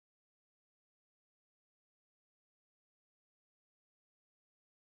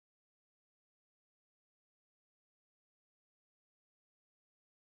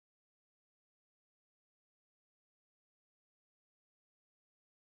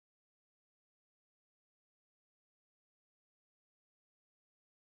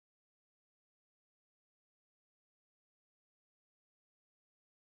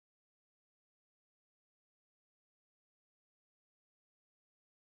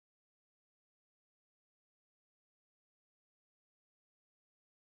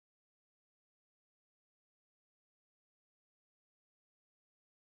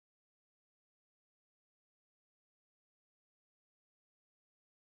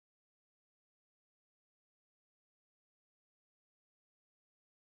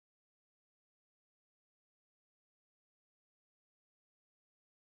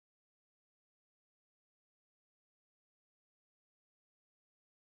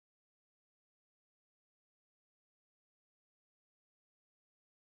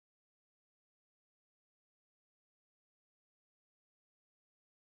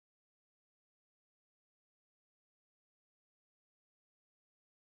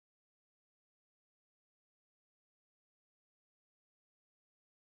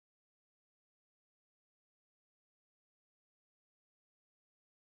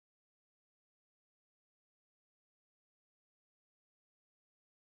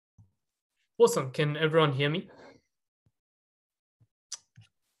Awesome. Can everyone hear me?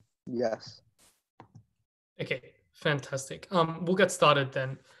 Yes. Okay, fantastic. We'll get started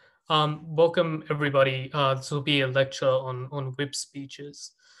then. Welcome everybody. This will be a lecture on whip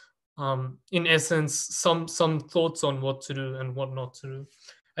speeches. In essence, some thoughts on what to do and what not to do.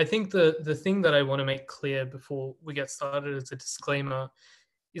 I think the thing that I want to make clear before we get started as a disclaimer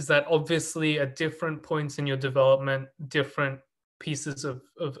is that obviously at different points in your development, different pieces of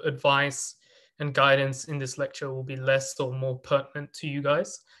advice and guidance in this lecture will be less or more pertinent to you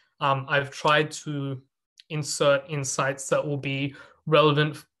guys. I've tried to insert insights that will be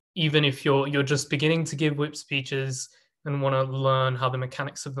relevant even if you're just beginning to give whip speeches and want to learn how the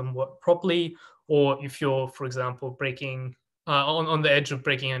mechanics of them work properly, or if you're, for example, breaking on the edge of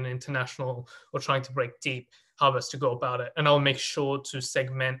breaking an international or trying to break deep, how best to go about it. And I'll make sure to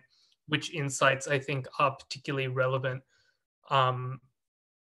segment which insights I think are particularly relevant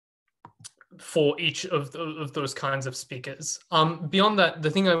for each of those kinds of speakers. Beyond that, the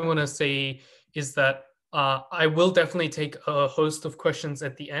thing I want to say is that I will definitely take a host of questions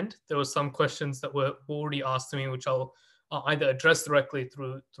at the end. There were some questions that were already asked to me, which I'll either address directly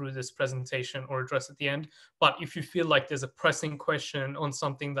through this presentation or address at the end. But if you feel like there's a pressing question on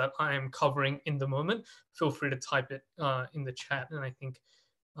something that I am covering in the moment, feel free to type it in the chat. And I think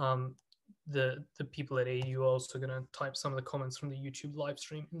the people at AU are also going to type some of the comments from the YouTube live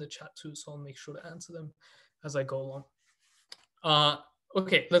stream in the chat too, so I'll make sure to answer them as I go along.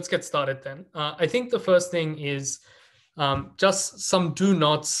 Okay, let's get started then. I think the first thing is just some do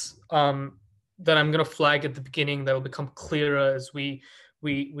nots that I'm going to flag at the beginning that will become clearer as we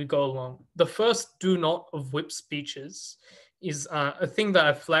go along. The first do not of whip speeches is a thing that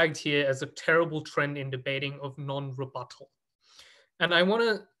I've flagged here as a terrible trend in debating of non-rebuttal. And I want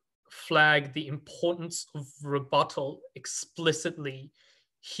to flag the importance of rebuttal explicitly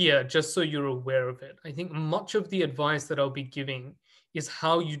here, just so you're aware of it. I think much of the advice that I'll be giving is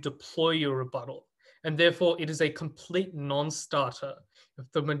how you deploy your rebuttal. And therefore, it is a complete non-starter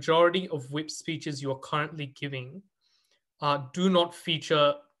if the majority of whip speeches you're currently giving do not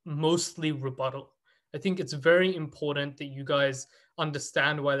feature mostly rebuttal. I think it's very important that you guys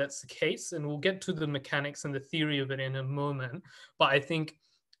understand why that's the case. And we'll get to the mechanics and the theory of it in a moment. But I think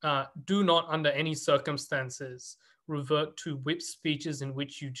do not, under any circumstances, revert to whip speeches in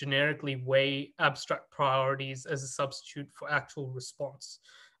which you generically weigh abstract priorities as a substitute for actual response.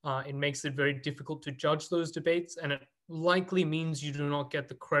 It makes it very difficult to judge those debates, and it likely means you do not get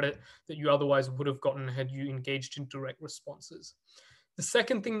the credit that you otherwise would have gotten had you engaged in direct responses. The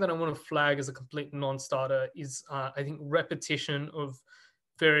second thing that I want to flag as a complete non-starter is, I think, repetition of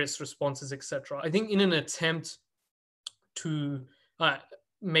various responses, etc. I think in an attempt to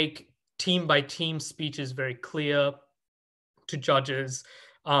make team-by-team speeches very clear to judges,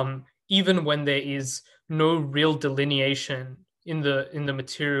 even when there is no real delineation in the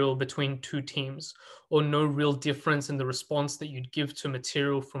material between two teams, or no real difference in the response that you'd give to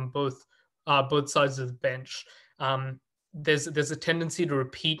material from both sides of the bench. There's a tendency to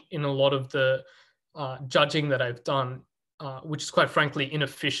repeat in a lot of the judging that I've done, which is quite frankly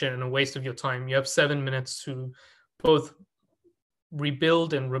inefficient and a waste of your time. You have 7 minutes to both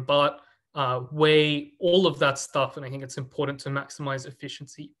rebuild and rebut, weigh, all of that stuff. And I think it's important to maximize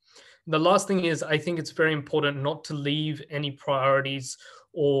efficiency. The last thing is, I think it's very important not to leave any priorities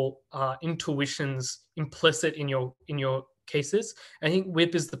or intuitions implicit in your cases. I think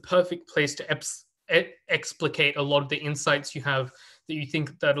whip is the perfect place to explicate a lot of the insights you have that you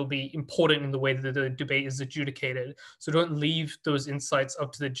think that'll be important in the way that the debate is adjudicated. So don't leave those insights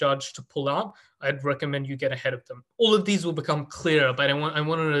up to the judge to pull out. I'd recommend you get ahead of them. All of these will become clearer, but I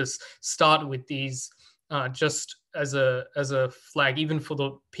wanted to start with these just as a flag, even for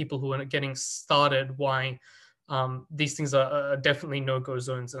the people who are getting started, why these things are definitely no-go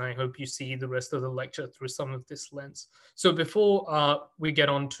zones, and I hope you see the rest of the lecture through some of this lens. So before we get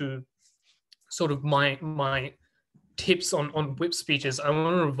on to sort of my tips on whip speeches, I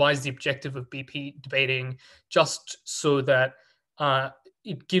want to revise the objective of BP debating just so that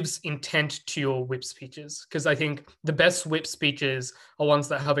it gives intent to your whip speeches, because I think the best whip speeches are ones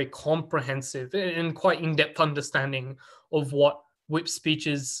that have a comprehensive and quite in-depth understanding of what whip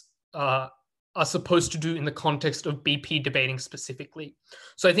speeches are supposed to do in the context of BP debating specifically.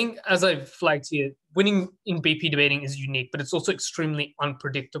 So I think, as I've flagged here, winning in BP debating is unique, but it's also extremely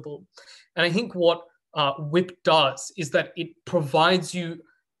unpredictable. And I think what whip does is that it provides you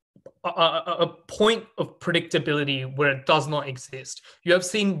a point of predictability where it does not exist. You have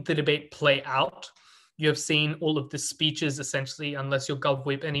seen the debate play out. You have seen all of the speeches, essentially, unless you're gov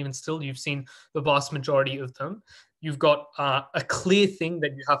whip, and even still, you've seen the vast majority of them. you've got a clear thing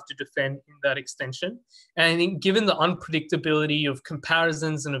that you have to defend in that extension. And I think given the unpredictability of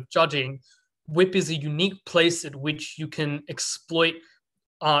comparisons and of judging, whip is a unique place at which you can exploit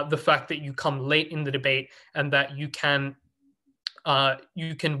the fact that you come late in the debate and that you can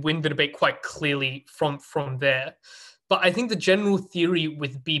win the debate quite clearly from there. But I think the general theory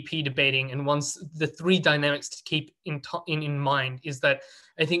with BP debating, and once the three dynamics to keep in mind, is that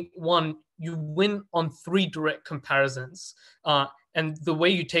I think one, you win on three direct comparisons. And the way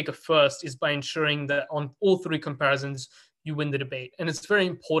you take a first is by ensuring that on all three comparisons, you win the debate. And it's very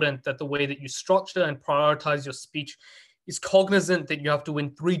important that the way that you structure and prioritize your speech is cognizant that you have to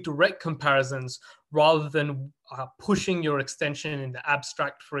win three direct comparisons rather than pushing your extension in the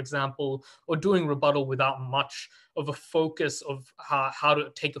abstract, for example, or doing rebuttal without much of a focus of how to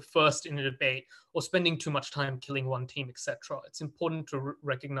take a first in a debate, or spending too much time killing one team, etc. It's important to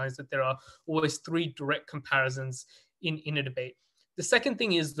recognize that there are always three direct comparisons in a debate. The second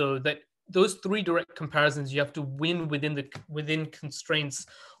thing is, though, that those three direct comparisons you have to win within constraints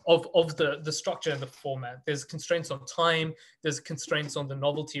of the structure and the format. There's constraints on time, there's constraints on the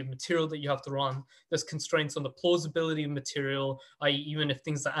novelty of material that you have to run, there's constraints on the plausibility of material, i.e. even if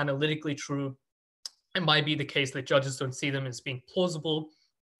things are analytically true, it might be the case that judges don't see them as being plausible.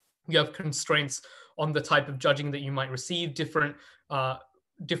 You have constraints on the type of judging that you might receive, different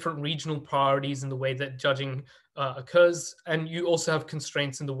regional priorities in the way that judging occurs. And you also have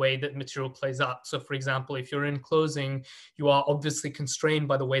constraints in the way that material plays out. So for example, if you're in closing, you are obviously constrained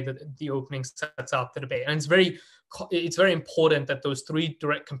by the way that the opening sets out the debate. And it's very important that those three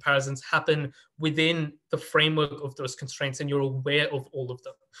direct comparisons happen within the framework of those constraints and you're aware of all of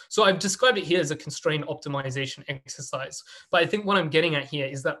them. So I've described it here as a constraint optimization exercise. But I think what I'm getting at here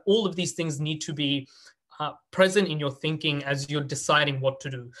is that all of these things need to be present in your thinking as you're deciding what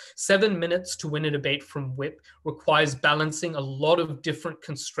to do. 7 minutes to win a debate from whip requires balancing a lot of different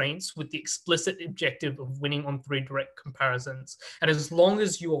constraints with the explicit objective of winning on three direct comparisons. And as long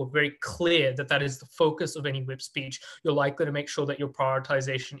as you are very clear that that is the focus of any whip speech, you're likely to make sure that your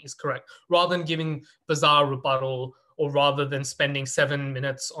prioritization is correct, rather than giving bizarre rebuttal, or rather than spending 7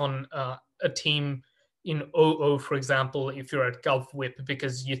 minutes on a team in OO, for example, if you're at Gulf Whip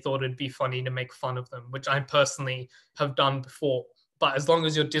because you thought it'd be funny to make fun of them, which I personally have done before. But as long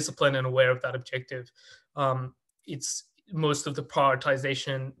as you're disciplined and aware of that objective, it's most of the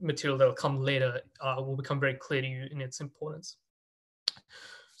prioritization material that will come later will become very clear to you in its importance.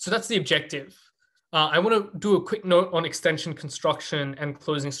 So that's the objective. I want to do a quick note on extension construction and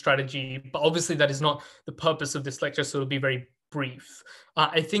closing strategy, but obviously that is not the purpose of this lecture, so it'll be very brief.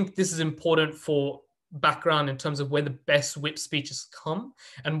 I think this is important for background in terms of where the best whip speeches come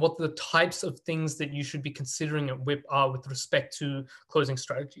and what the types of things that you should be considering at whip are with respect to closing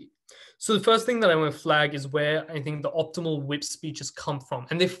strategy. So the first thing that I want to flag is where I think the optimal whip speeches come from.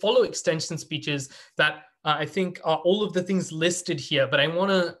 And they follow extension speeches that I think are all of the things listed here, but I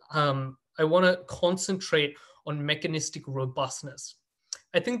want to concentrate on mechanistic robustness.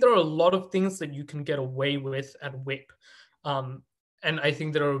 I think there are a lot of things that you can get away with at whip. And I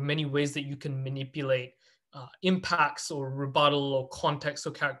think there are many ways that you can manipulate impacts or rebuttal or context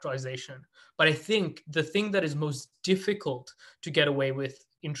or characterization. But I think the thing that is most difficult to get away with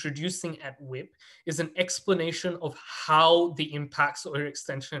introducing at whip is an explanation of how the impacts or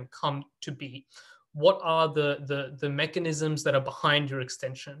extension come to be. What are the mechanisms that are behind your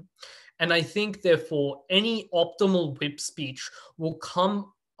extension? And I think, therefore, any optimal whip speech will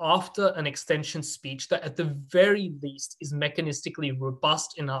come after an extension speech that at the very least is mechanistically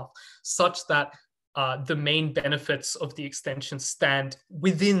robust enough such that the main benefits of the extension stand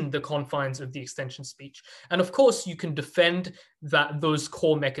within the confines of the extension speech. And of course, you can defend those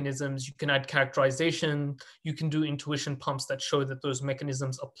core mechanisms, you can add characterization, you can do intuition pumps that show that those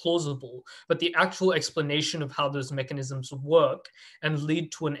mechanisms are plausible, but the actual explanation of how those mechanisms work and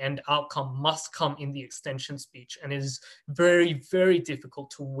lead to an end outcome must come in the extension speech. And it is very, very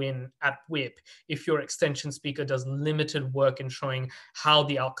difficult to win at whip if your extension speaker does limited work in showing how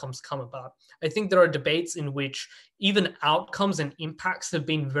the outcomes come about. I think there are debates in which even outcomes and impacts have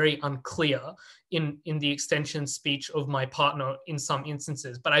been very unclear in the extension speech of my partner in some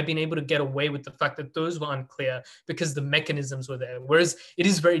instances, but I've been able to get away with the fact that those were unclear because the mechanisms were there. Whereas it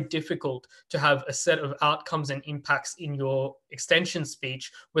is very difficult to have a set of outcomes and impacts in your extension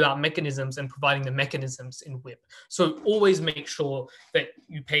speech without mechanisms and providing the mechanisms in whip. So always make sure that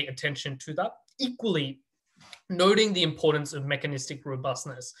you pay attention to that. Equally, noting the importance of mechanistic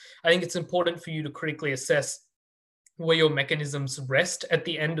robustness, I think it's important for you to critically assess where your mechanisms rest at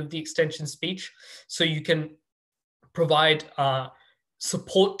the end of the extension speech, so you can provide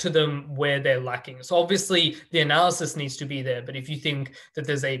support to them where they're lacking. So obviously the analysis needs to be there, but if you think that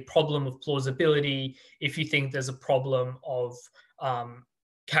there's a problem of plausibility, if you think there's a problem of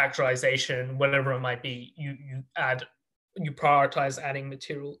characterization, whatever it might be, you prioritize adding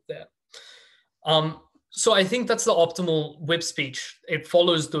material there. So I think that's the optimal whip speech. It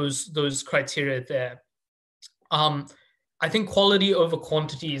follows those criteria there. I think quality over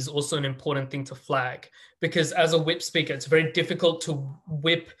quantity is also an important thing to flag, because as a whip speaker, it's very difficult to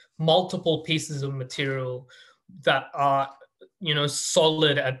whip multiple pieces of material that are,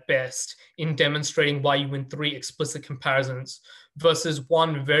 solid at best in demonstrating why you win 3 explicit comparisons versus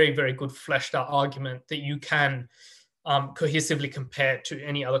one very, very good fleshed out argument that you can cohesively compare to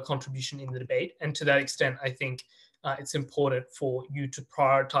any other contribution in the debate. And to that extent, I think it's important for you to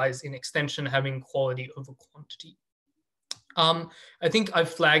prioritize in extension having quality over quantity. I think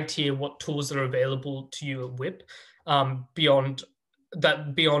I've flagged here what tools are available to you at WIP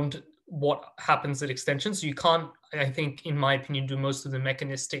beyond what happens at extension. So you can't, I think, in my opinion, do most of the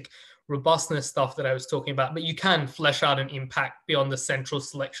mechanistic robustness stuff that I was talking about, but you can flesh out an impact beyond the central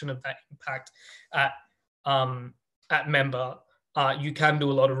selection of that impact at member. You can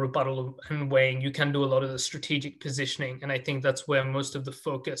do a lot of rebuttal and weighing. You can do a lot of the strategic positioning. And I think that's where most of the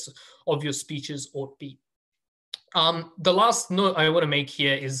focus of your speeches ought be. The last note I want to make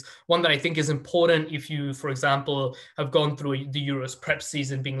here is one that I think is important if you, for example, have gone through the Euros prep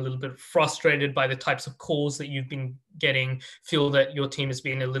season being a little bit frustrated by the types of calls that you've been getting, feel that your team has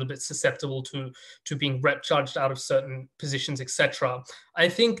been a little bit susceptible to being rep judged out of certain positions, etc. I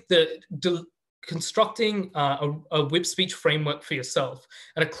think that constructing a whip speech framework for yourself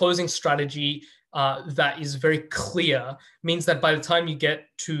and a closing strategy that is very clear means that by the time you get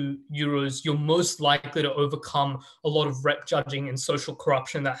to Euros, you're most likely to overcome a lot of rep judging and social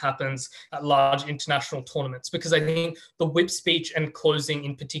corruption that happens at large international tournaments. Because I think the whip speech and closing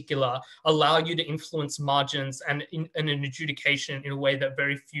in particular allow you to influence margins and an adjudication in a way that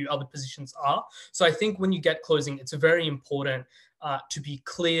very few other positions are. So I think when you get closing, it's very important to be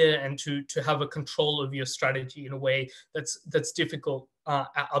clear and to have a control of your strategy in a way that's difficult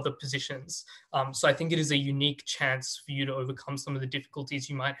at other positions. So I think it is a unique chance for you to overcome some of the difficulties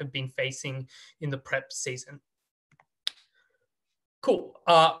you might have been facing in the prep season. Cool.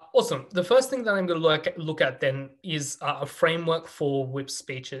 Awesome. The first thing that I'm going to look at then is a framework for whip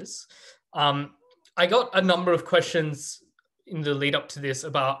speeches. I got a number of questions in the lead up to this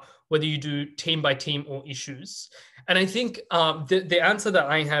about whether you do team by team or issues. And I think the answer that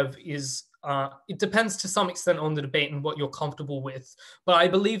I have is it depends to some extent on the debate and what you're comfortable with. But I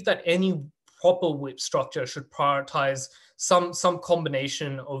believe that any proper whip structure should prioritize some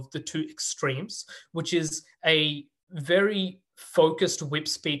combination of the two extremes, which is a very focused whip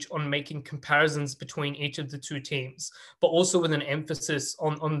speech on making comparisons between each of the two teams, but also with an emphasis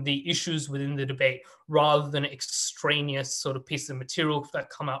on the issues within the debate rather than extraneous sort of pieces of material that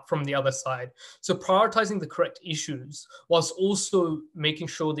come out from the other side. So prioritizing the correct issues whilst also making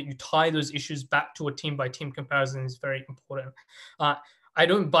sure that you tie those issues back to a team by team comparison is very important. I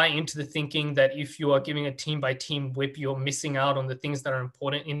don't buy into the thinking that if you are giving a team by team whip, you're missing out on the things that are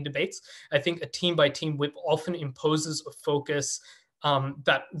important in debates. I think a team by team whip often imposes a focus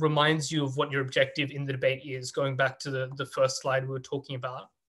that reminds you of what your objective in the debate is, going back to the first slide we were talking about.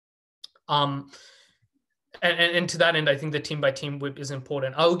 And to that end, I think the team by team whip is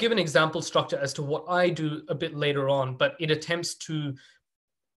important. I will give an example structure as to what I do a bit later on, but it attempts to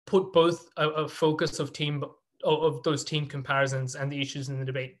put both a focus of those team comparisons and the issues in the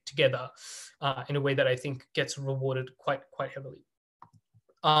debate together in a way that I think gets rewarded quite heavily.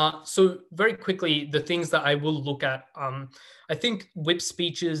 So very quickly, the things that I will look at, I think whip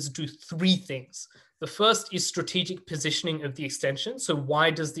speeches do 3 things. The first is strategic positioning of the extension. So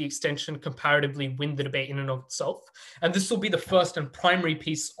why does the extension comparatively win the debate in and of itself? And this will be the first and primary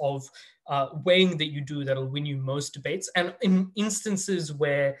piece of weighing that you do that'll win you most debates. And in instances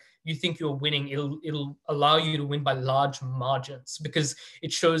where you think you're winning, it'll allow you to win by large margins, because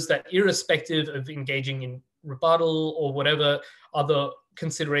it shows that irrespective of engaging in rebuttal or whatever other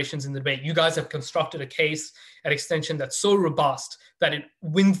considerations in the debate, you guys have constructed a case at extension that's so robust that it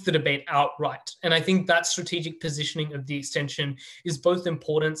wins the debate outright. And I think that strategic positioning of the extension is both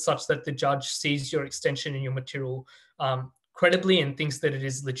important such that the judge sees your extension and your material credibly and thinks that it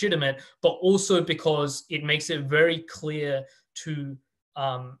is legitimate, but also because it makes it very clear to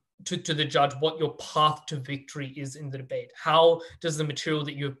the judge what your path to victory is in the debate. How does the material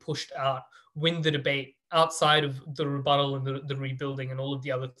that you have pushed out win the debate outside of the rebuttal and the rebuilding and all of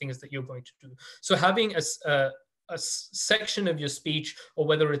the other things that you're going to do? So having a section of your speech, or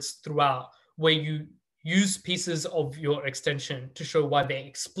whether it's throughout, where you use pieces of your extension to show why they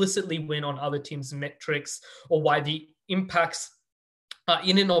explicitly win on other teams' metrics, or why the impacts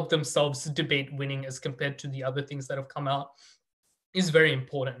in and of themselves debate winning as compared to the other things that have come out, is very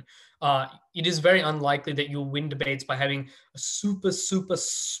important. It is very unlikely that you'll win debates by having a super, super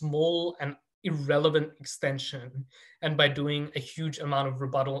small and irrelevant extension, and by doing a huge amount of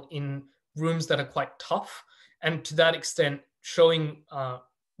rebuttal in rooms that are quite tough. And to that extent, showing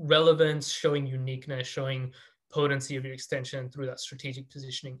relevance, showing uniqueness, showing potency of your extension through that strategic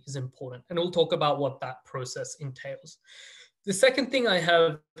positioning is important. And we'll talk about what that process entails. The second thing I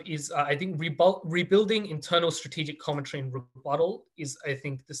have is, I think, rebuilding internal strategic commentary and rebuttal is, I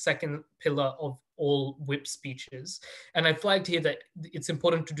think, the second pillar of all whip speeches. And I flagged here that it's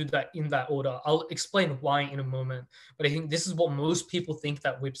important to do that in that order. I'll explain why in a moment, but I think this is what most people think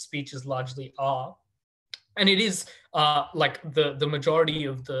that whip speeches largely are. And it is like the majority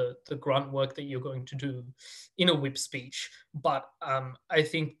of the grunt work that you're going to do in a whip speech. But I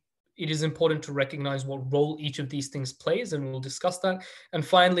think it is important to recognize what role each of these things plays, and we'll discuss that. And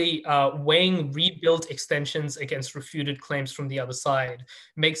finally, weighing rebuilt extensions against refuted claims from the other side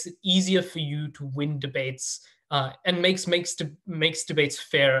makes it easier for you to win debates, and makes debates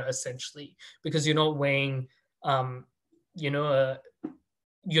fairer, essentially, because you're not weighing,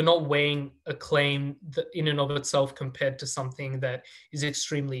 you're not weighing a claim that in and of itself compared to something that is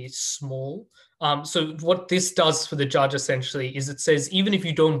extremely small. So what this does for the judge essentially is it says, even if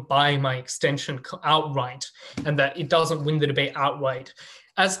you don't buy my extension outright, and that it doesn't win the debate outright,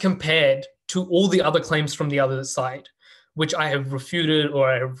 as compared to all the other claims from the other side, which I have refuted or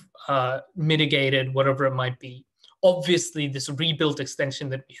I have mitigated, whatever it might be, obviously this rebuilt extension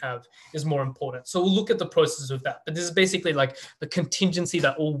that we have is more important. So we'll look at the process of that. But this is basically like the contingency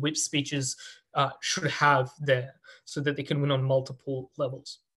that all whip speeches should have there, so that they can win on multiple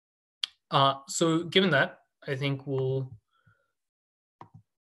levels. So given that, I think we'll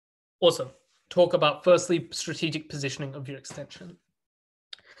also talk about, firstly, strategic positioning of your extension.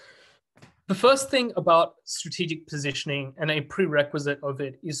 The first thing about strategic positioning, and a prerequisite of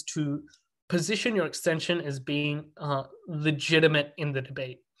it, is to position your extension as being legitimate in the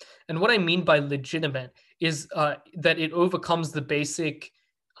debate. And what I mean by legitimate is that it overcomes the basic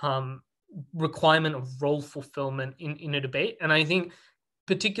requirement of role fulfillment in a debate. And I think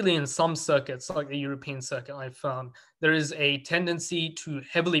particularly in some circuits, like the European circuit, I've found there is a tendency to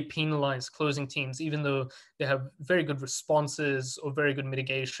heavily penalize closing teams, even though they have very good responses or very good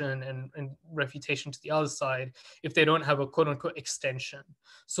mitigation and refutation to the other side, if they don't have a quote unquote extension.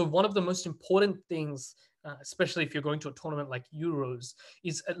 So one of the most important things, especially if you're going to a tournament like Euros,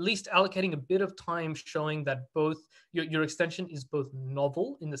 is at least allocating a bit of time showing that both your extension is both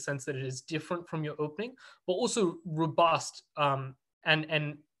novel in the sense that it is different from your opening, but also robust,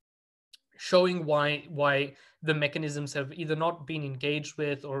 and showing why the mechanisms have either not been engaged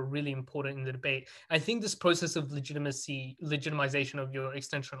with or really important in the debate. I think this process of legitimization of your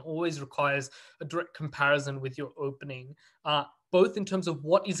extension always requires a direct comparison with your opening, both in terms of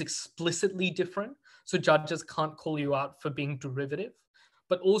what is explicitly different, so judges can't call you out for being derivative,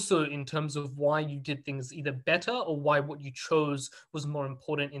 but also in terms of why you did things either better or why what you chose was more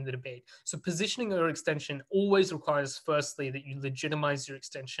important in the debate. So positioning your extension always requires, firstly, that you legitimize your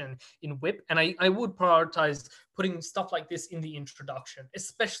extension in whip. And I would prioritize putting stuff like this in the introduction,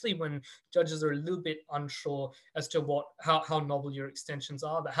 especially when judges are a little bit unsure as to how novel your extensions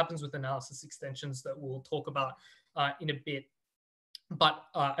are. That happens with analysis extensions that we'll talk about in a bit. But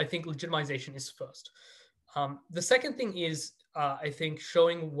I think legitimization is first. The second thing is, I think,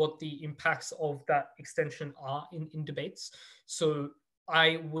 showing what the impacts of that extension are in debates. So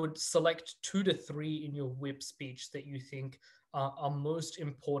I would select 2 to 3 in your whip speech that you think are most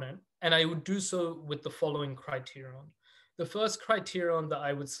important. And I would do so with the following criterion. The first criterion that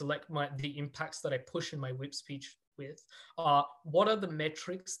I would select the impacts that I push in my whip speech with are, what are the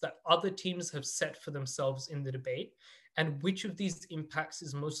metrics that other teams have set for themselves in the debate, and which of these impacts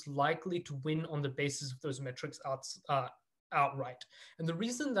is most likely to win on the basis of those metrics outright. And the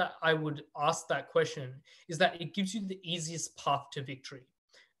reason that I would ask that question is that it gives you the easiest path to victory,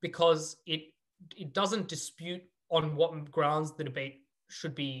 because it doesn't dispute on what grounds the debate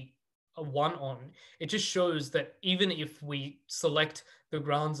should be won on. It just shows that even if we select the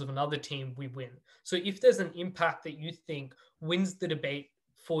grounds of another team, we win. So if there's an impact that you think wins the debate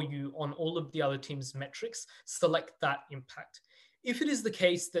for you on all of the other teams' metrics, select that impact. If it is the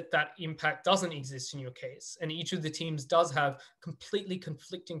case that that impact doesn't exist in your case, and each of the teams does have completely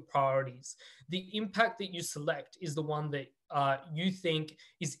conflicting priorities, the impact that you select is the one that you think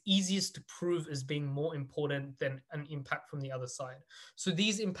is easiest to prove as being more important than an impact from the other side. So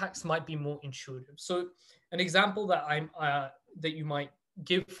these impacts might be more intuitive. So an example that that you might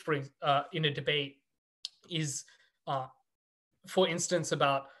give for in a debate is, for instance,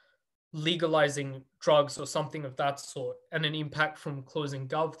 about legalizing drugs or something of that sort, and an impact from closing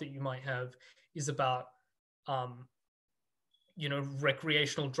gov that you might have is about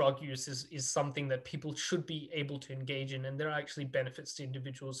recreational drug use is something that people should be able to engage in, and there are actually benefits to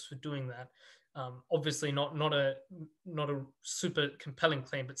individuals for doing that. Obviously not a super compelling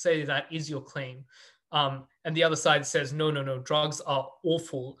claim, but say that is your claim, and the other side says no, drugs are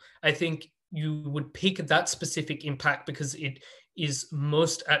awful. I think you would pick that specific impact because it is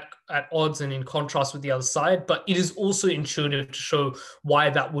most at odds and in contrast with the other side, but it is also intuitive to show why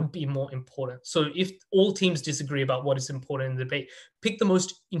that would be more important. So if all teams disagree about what is important in the debate, pick the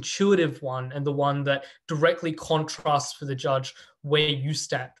most intuitive one and the one that directly contrasts for the judge where you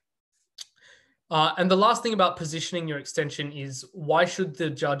stand. And the last thing about positioning your extension is, why should the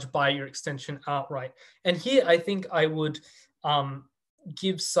judge buy your extension outright? And here I think I would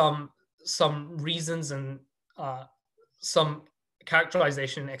give some reasons and some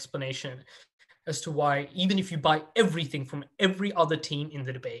characterization and explanation as to why, even if you buy everything from every other team in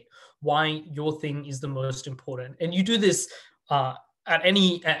the debate, why your thing is the most important. And you do this at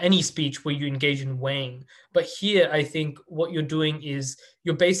any speech where you engage in weighing. But here, I think what you're doing is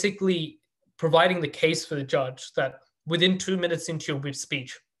you're basically providing the case for the judge that within 2 minutes into your whip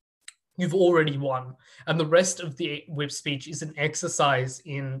speech, you've already won. And the rest of the whip speech is an exercise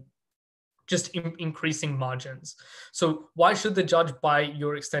in just increasing margins. So why should the judge buy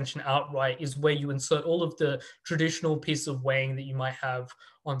your extension outright is where you insert all of the traditional pieces of weighing that you might have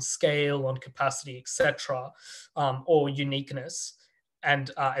on scale, on capacity, etc., or uniqueness.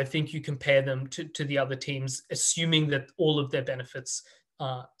 And I think you compare them to the other teams, assuming that all of their benefits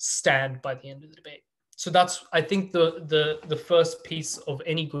stand by the end of the debate. So that's, I think, the first piece of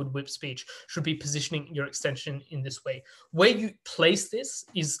any good whip speech should be positioning your extension in this way. Where you place this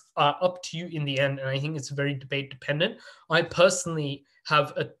is up to you in the end, and I think it's very debate dependent. I personally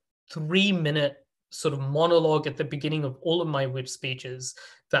have a 3-minute sort of monologue at the beginning of all of my whip speeches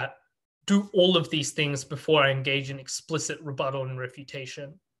that do all of these things before I engage in explicit rebuttal and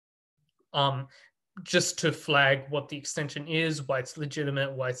refutation. Just to flag what the extension is, why it's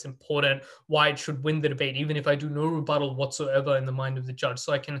legitimate, why it's important, why it should win the debate, even if I do no rebuttal whatsoever in the mind of the judge.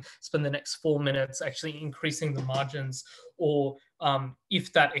 So I can spend the next 4 minutes actually increasing the margins, or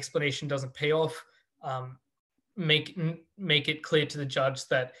if that explanation doesn't pay off, make it clear to the judge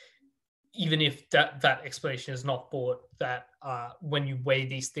that even if that explanation is not bought, that when you weigh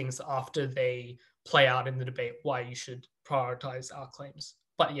these things after they play out in the debate, why you should prioritize our claims.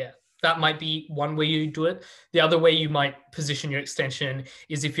 But yeah, that might be one way you do it. The other way you might position your extension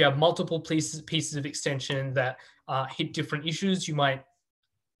is if you have multiple pieces of extension that hit different issues, you might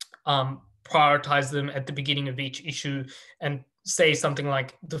prioritize them at the beginning of each issue and say something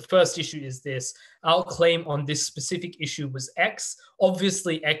like, the first issue is this. Our claim on this specific issue was X.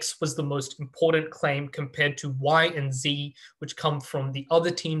 Obviously, X was the most important claim compared to Y and Z, which come from the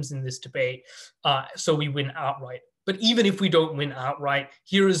other teams in this debate. So we win outright. But even if we don't win outright,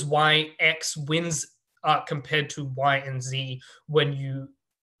 here is why X wins compared to Y and Z when you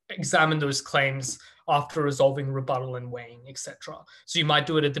examine those claims after resolving rebuttal and weighing, etc. So you might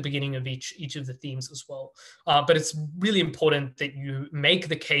do it at the beginning of each of the themes as well. But it's really important that you make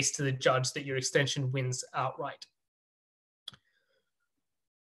the case to the judge that your extension wins outright.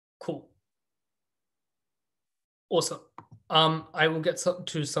 Cool. Awesome. I will get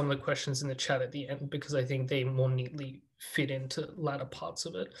to some of the questions in the chat at the end because I think they more neatly fit into latter parts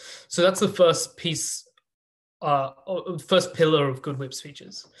of it. So that's the first piece, first pillar of good whip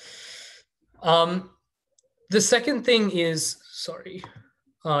speeches. The second thing is,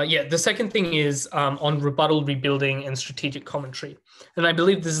 the second thing is on rebuttal, rebuilding, and strategic commentary. And I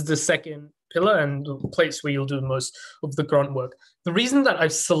believe this is the second pillar and the place where you'll do most of the grunt work. The reason that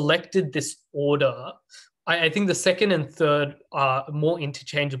I've selected this order, I think the second and third are more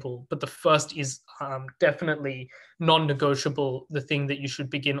interchangeable, but the first is definitely non-negotiable. The thing that you should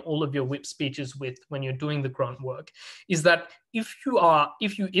begin all of your whip speeches with when you're doing the grunt work is that if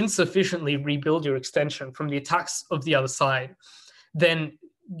you insufficiently rebuild your extension from the attacks of the other side, then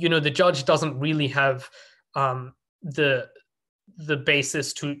the judge doesn't really have the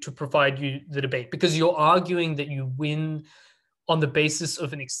basis to provide you the debate, because you're arguing that you win on the basis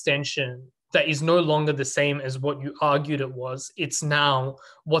of an extension that is no longer the same as what you argued it was. It's now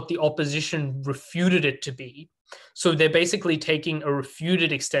what the opposition refuted it to be. So they're basically taking a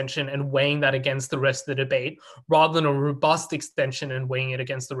refuted extension and weighing that against the rest of the debate, rather than a robust extension and weighing it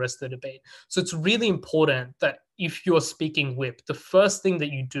against the rest of the debate. So it's really important that if you're speaking whip, the first thing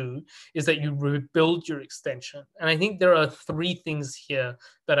that you do is that you rebuild your extension. And I think there are 3 things here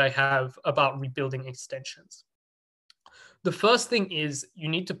that I have about rebuilding extensions. The first thing is you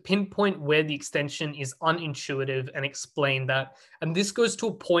need to pinpoint where the extension is unintuitive and explain that. And this goes to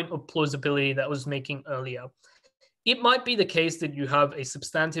a point of plausibility that I was making earlier. It might be the case that you have a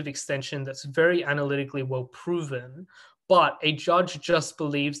substantive extension that's very analytically well proven, but a judge just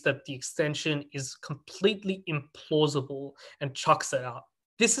believes that the extension is completely implausible and chucks it out.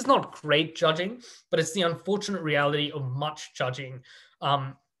 This is not great judging, but it's the unfortunate reality of much judging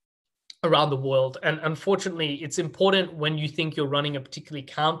around the world. And unfortunately, it's important when you think you're running a particularly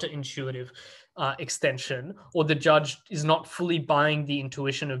counterintuitive extension, or the judge is not fully buying the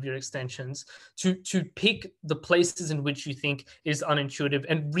intuition of your extensions, to pick the places in which you think is unintuitive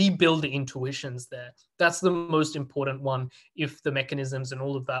and rebuild the intuitions there. That's the most important one if the mechanisms and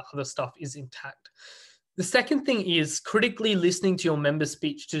all of that other stuff is intact. The second thing is critically listening to your member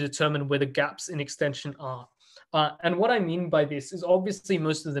speech to determine where the gaps in extension are. And what I mean by this is obviously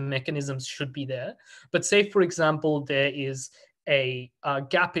most of the mechanisms should be there. But say, for example, there is a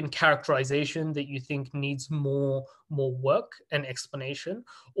gap in characterization that you think needs more work and explanation,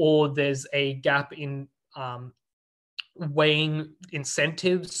 or there's a gap in weighing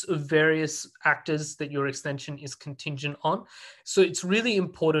incentives of various actors that your extension is contingent on. So it's really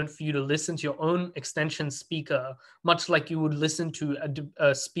important for you to listen to your own extension speaker, much like you would listen to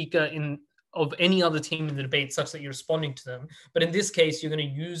a speaker of any other team in the debate, such that you're responding to them. But in this case, you're going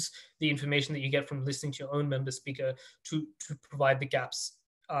to use the information that you get from listening to your own member speaker to provide the gaps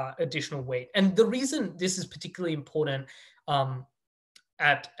additional weight. And the reason this is particularly important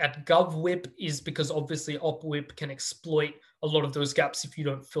at GovWhip is because obviously OpWhip can exploit a lot of those gaps if you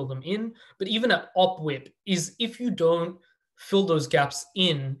don't fill them in. But even at OpWhip is if you don't fill those gaps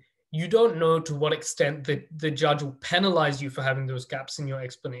in, you don't know to what extent the judge will penalize you for having those gaps in your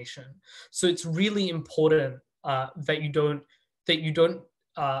explanation. So it's really important that you don't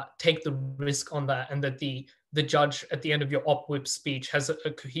take the risk on that, and that the judge at the end of your OpWhip speech has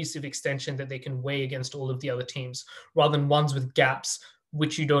a cohesive extension that they can weigh against all of the other teams, rather than ones with gaps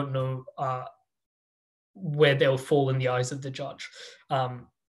which you don't know where they'll fall in the eyes of the judge.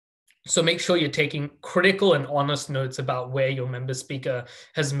 So make sure you're taking critical and honest notes about where your member speaker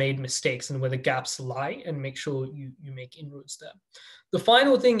has made mistakes and where the gaps lie, and make sure you make inroads there. The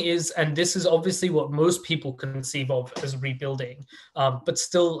final thing is, and this is obviously what most people conceive of as rebuilding, but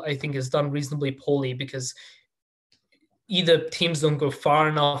still I think is done reasonably poorly because either teams don't go far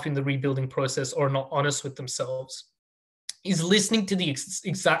enough in the rebuilding process or are not honest with themselves, is listening to the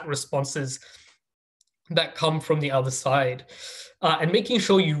exact responses that come from the other side, and making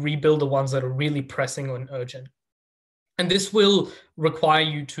sure you rebuild the ones that are really pressing and urgent. And this will require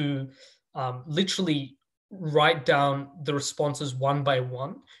you to literally write down the responses one by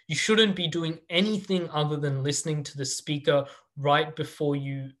one. You shouldn't be doing anything other than listening to the speaker right before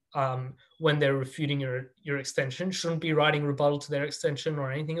you, when they're refuting your extension. Shouldn't be writing rebuttal to their extension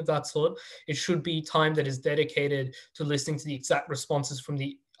or anything of that sort. It should be time that is dedicated to listening to the exact responses from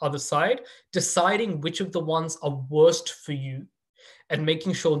the other side, deciding which of the ones are worst for you, and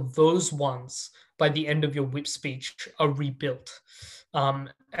making sure those ones by the end of your whip speech are rebuilt. And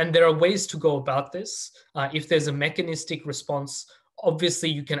there are ways to go about this. If there's a mechanistic response, obviously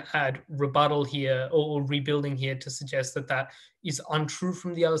you can add rebuttal here or rebuilding here to suggest that that is untrue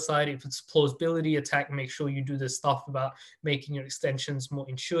from the other side. If it's plausibility attack, make sure you do this stuff about making your extensions more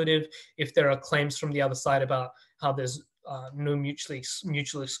intuitive. If there are claims from the other side about how there's no mutual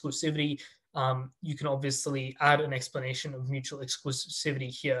exclusivity, you can obviously add an explanation of mutual exclusivity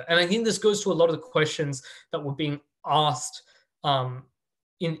here. And I think this goes to a lot of the questions that were being asked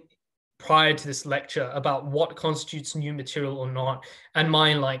prior to this lecture about what constitutes new material or not. And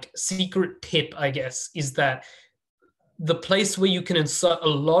my secret tip, I guess, is that the place where you can insert a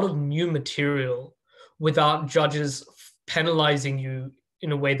lot of new material without judges penalizing you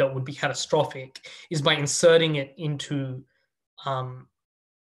in a way that would be catastrophic is by inserting it into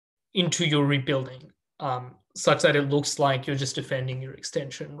your rebuilding, such that it looks like you're just defending your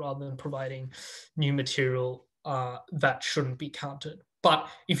extension rather than providing new material that shouldn't be counted. But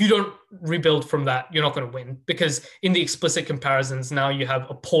if you don't rebuild from that, you're not going to win, because in the explicit comparisons, now you have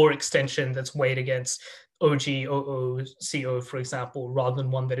a poor extension that's weighed against OG, OO, CO, for example, rather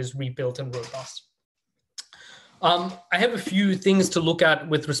than one that is rebuilt and robust. I have a few things to look at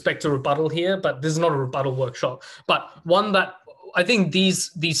with respect to rebuttal here, but this is not a rebuttal workshop. But one that I think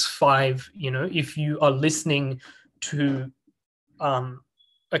these five, if you are listening to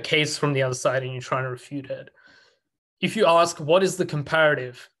a case from the other side and you're trying to refute it, if you ask, what is the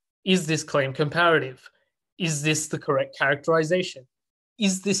comparative? Is this claim comparative? Is this the correct characterization?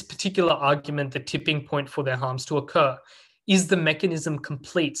 Is this particular argument the tipping point for their harms to occur? Is the mechanism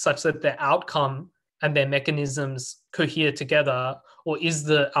complete such that their outcome and their mechanisms cohere together? Or is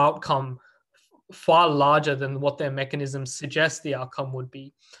the outcome far larger than what their mechanisms suggest the outcome would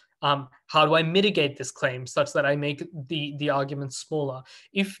be? How do I mitigate this claim such that I make the argument smaller?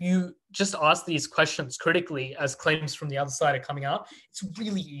 If you just ask these questions critically as claims from the other side are coming out, it's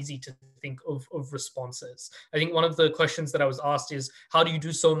really easy to think of responses. I think one of the questions that I was asked is, how do you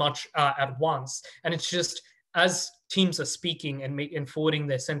do so much at once? And it's just, as teams are speaking and forwarding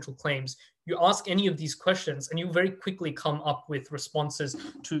their central claims, you ask any of these questions and you very quickly come up with responses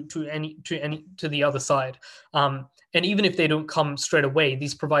to the other side. And even if they don't come straight away,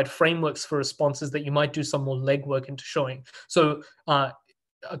 these provide frameworks for responses that you might do some more legwork into showing. So a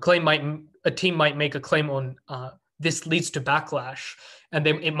team might make a claim on this leads to backlash, and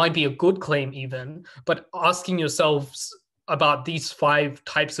then it might be a good claim even, but asking yourselves about these 5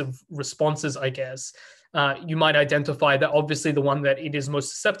 types of responses, I guess, you might identify that obviously the one that it is most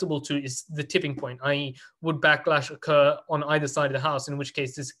susceptible to is the tipping point, i.e. would backlash occur on either side of the house, in which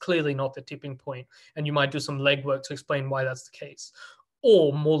case this is clearly not the tipping point, and you might do some legwork to explain why that's the case.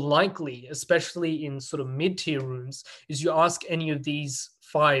 Or more likely, especially in sort of mid-tier rooms, is you ask any of these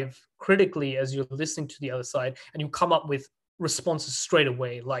 5 critically as you're listening to the other side, and you come up with responses straight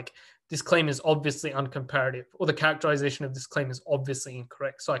away, like, this claim is obviously uncomparative, or the characterization of this claim is obviously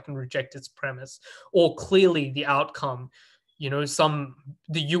incorrect, so I can reject its premise. Or clearly the outcome,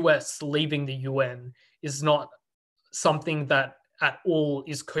 the US leaving the UN is not something that at all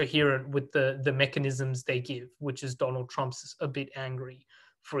is coherent with the mechanisms they give, which is Donald Trump's a bit angry,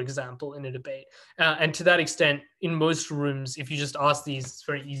 for example, in a debate. And to that extent, in most rooms, if you just ask these, it's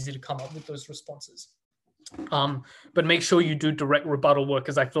very easy to come up with those responses. But make sure you do direct rebuttal work,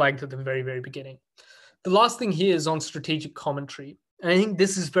 as I flagged at the very, very beginning. The last thing here is on strategic commentary. And I think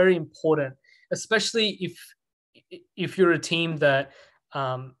this is very important, especially if you're a team that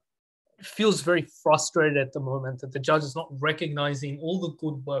feels very frustrated at the moment that the judge is not recognizing all the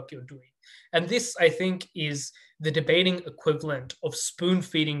good work you're doing. And this, I think, is the debating equivalent of spoon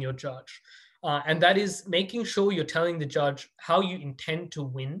feeding your judge. And that is making sure you're telling the judge how you intend to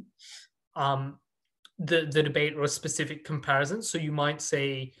win the debate or a specific comparison. So you might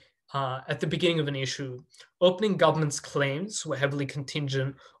say at the beginning of an issue, opening government's claims were heavily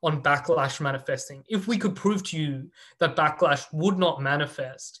contingent on backlash manifesting. If we could prove to you that backlash would not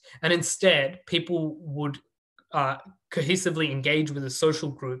manifest, and instead people would cohesively engage with a social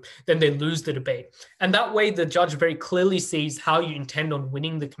group, then they lose the debate. And that way the judge very clearly sees how you intend on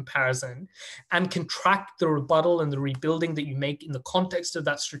winning the comparison and can track the rebuttal and the rebuilding that you make in the context of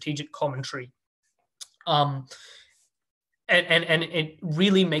that strategic commentary. And it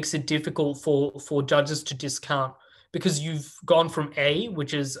really makes it difficult for judges to discount, because you've gone from A,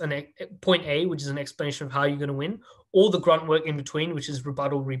 which is point A, which is an explanation of how you're going to win, all the grunt work in between, which is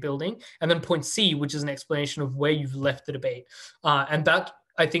rebuttal, rebuilding, and then point C, which is an explanation of where you've left the debate. And that,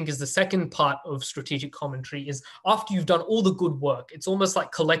 I think, is the second part of strategic commentary, is after you've done all the good work, it's almost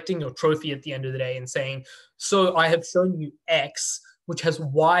like collecting your trophy at the end of the day and saying, so I have shown you X, which has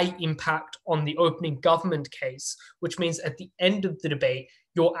Y impact on the opening government case, which means at the end of the debate,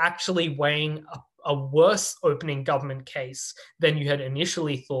 you're actually weighing a worse opening government case than you had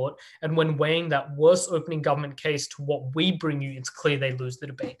initially thought. And when weighing that worse opening government case to what we bring you, it's clear they lose the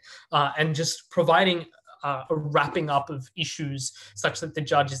debate. And just providing a wrapping up of issues such that the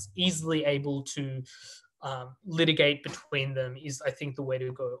judge is easily able to litigate between them is, I think, the way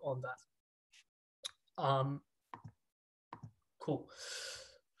to go on that. Cool.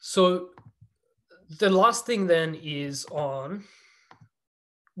 So the last thing then is on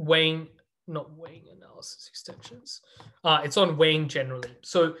not weighing analysis extensions. It's on weighing generally.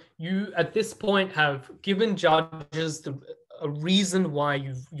 So you, at this point, have given judges a reason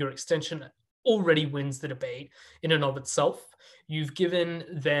why your extension already wins the debate in and of itself. You've given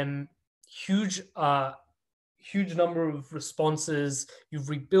them huge number of responses. You've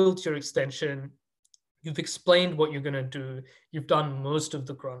rebuilt your extension. You've explained what you're going to do. You've done most of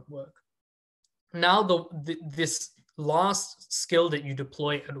the grunt work. Now this last skill that you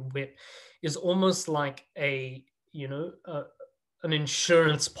deploy at WIP is almost like an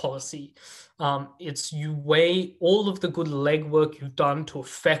insurance policy. It's you weigh all of the good legwork you've done to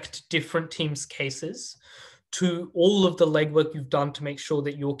affect different teams' cases to all of the legwork you've done to make sure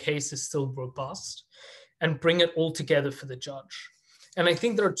that your case is still robust. and bring it all together for the judge. And I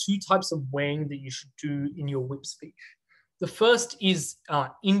think there are two types of weighing that you should do in your whip speech. The first is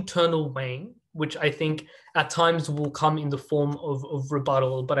internal weighing, which I think at times will come in the form of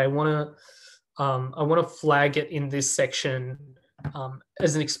rebuttal, but I want to flag it in this section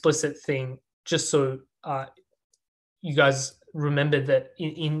as an explicit thing, just so you guys remember that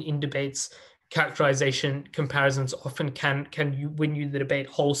in debates, characterization comparisons often can win you the debate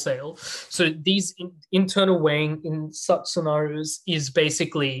wholesale. So these internal weighing in such scenarios is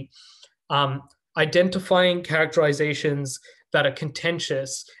basically identifying characterizations that are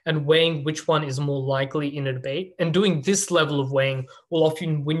contentious and weighing which one is more likely in a debate. And doing this level of weighing will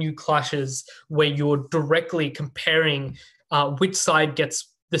often win you clashes where you're directly comparing which side gets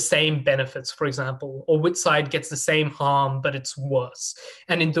the same benefits, for example, or which side gets the same harm, but it's worse.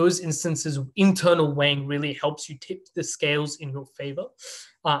 And in those instances, internal weighing really helps you tip the scales in your favor.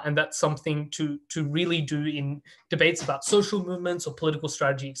 And that's something to really do in debates about social movements or political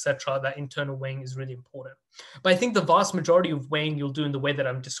strategy, etc. That internal weighing is really important. But I think the vast majority of weighing you'll do in the way that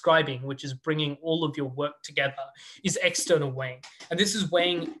I'm describing, which is bringing all of your work together, is external weighing. And this is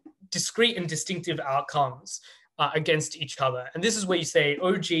weighing discrete and distinctive outcomes against each other. And this is where you say,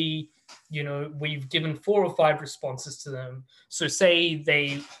 oh, gee, we've given 4 or 5 responses to them. So say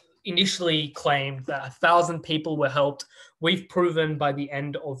they initially claimed that 1,000 people were helped. We've proven by the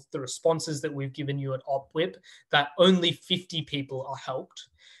end of the responses that we've given you at OpWhip that only 50 people are helped,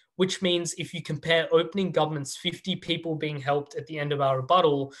 which means if you compare opening government's 50 people being helped at the end of our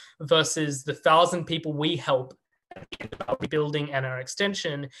rebuttal versus the 1,000 people we help at the end of our rebuilding and our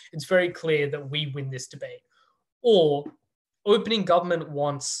extension, it's very clear that we win this debate. Or opening government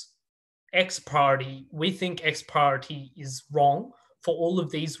wants X priority. We think X priority is wrong for all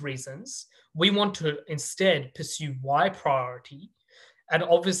of these reasons. We want to instead pursue Y priority. And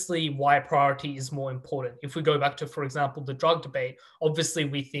obviously, Y priority is more important. If we go back to, for example, the drug debate, obviously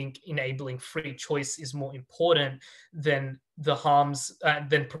we think enabling free choice is more important than the harms,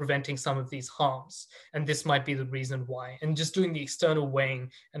 than preventing some of these harms. And this might be the reason why. And just doing the external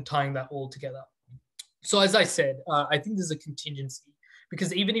weighing and tying that all together. So as I said, I think there's a contingency,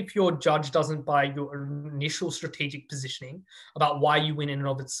 because even if your judge doesn't buy your initial strategic positioning about why you win in and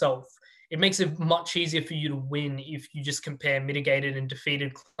of itself, it makes it much easier for you to win if you just compare mitigated and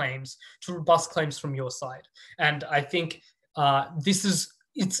defeated claims to robust claims from your side. And I think the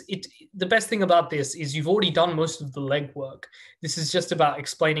best thing about this is you've already done most of the legwork. This is just about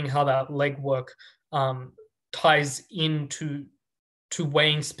explaining how that legwork ties into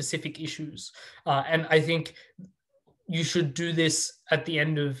weighing specific issues. And I think you should do this at the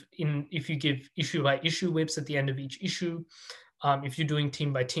end of, if you give issue by issue whips at the end of each issue. If you're doing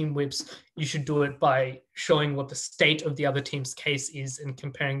team by team whips, you should do it by showing what the state of the other team's case is and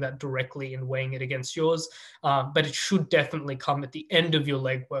comparing that directly and weighing it against yours. But it should definitely come at the end of your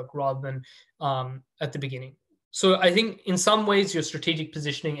legwork rather than at the beginning. So I think in some ways your strategic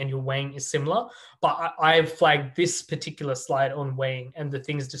positioning and your weighing is similar, but I've flagged this particular slide on weighing and the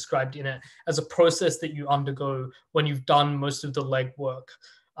things described in it as a process that you undergo when you've done most of the legwork,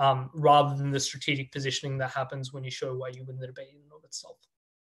 rather than the strategic positioning that happens when you show why you win the debate in and of itself.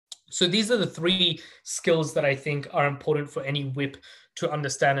 So these are the 3 skills that I think are important for any whip to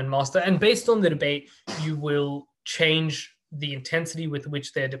understand and master. And based on the debate, you will change the intensity with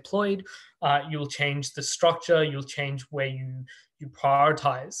which they're deployed. You'll change the structure. You'll change where you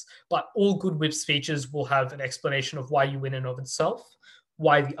prioritize. But all good whip speeches will have an explanation of why you win in and of itself,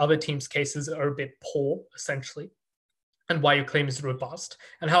 why the other team's cases are a bit poor, essentially, and why your claim is robust,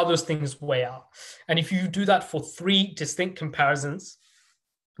 and how those things weigh out. And if you do that for 3 distinct comparisons,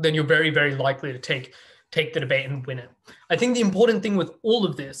 then you're very, very likely to take the debate and win it. I think the important thing with all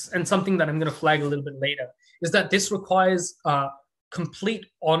of this, and something that I'm going to flag a little bit later, is that this requires complete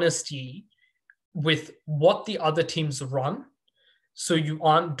honesty with what the other teams run, so you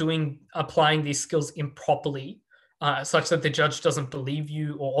aren't applying these skills improperly, such that the judge doesn't believe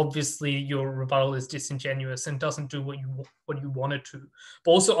you, or obviously your rebuttal is disingenuous and doesn't do what you want it to.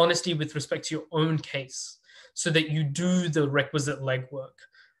 But also honesty with respect to your own case, so that you do the requisite legwork,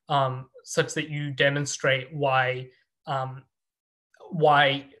 such that you demonstrate why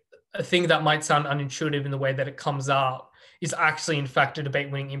a thing that might sound unintuitive in the way that it comes out is actually, in fact, a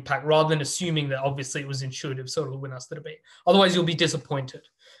debate-winning impact, rather than assuming that obviously it was intuitive, so it'll win us the debate. Otherwise, you'll be disappointed.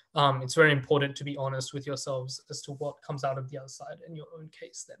 It's very important to be honest with yourselves as to what comes out of the other side in your own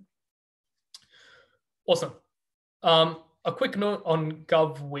case then. Awesome. A quick note on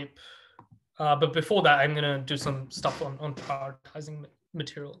GovWhip. But before that, I'm going to do some stuff on prioritizing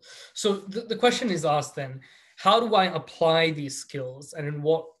material. So the question is asked then, how do I apply these skills, and in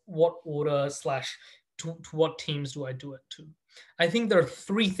what order / to what teams do I do it to? I think there are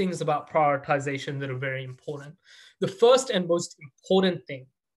three things about prioritization that are very important. The first and most important thing,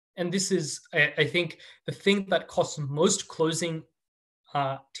 and this is, I think, the thing that costs most closing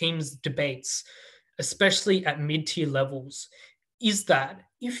teams debates, especially at mid-tier levels, is that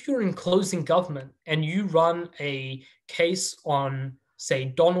if you're in closing government and you run a case on, say,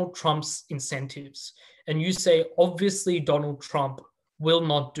 Donald Trump's incentives, and you say, obviously, Donald Trump will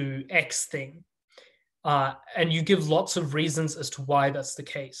not do X thing, and you give lots of reasons as to why that's the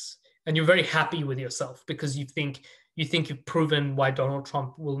case, and you're very happy with yourself because you think you've proven why Donald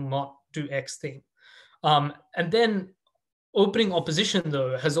Trump will not do X thing. And then opening opposition,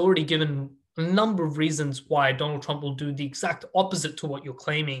 though, has already given a number of reasons why Donald Trump will do the exact opposite to what you're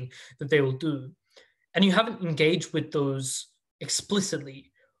claiming that they will do. And you haven't engaged with those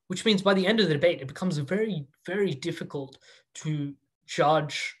explicitly, which means by the end of the debate, it becomes very, very difficult to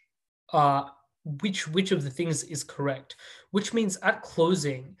judge which of the things is correct, which means at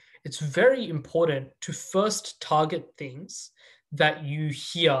closing, it's very important to first target things that you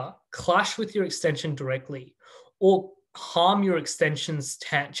hear clash with your extension directly or harm your extension's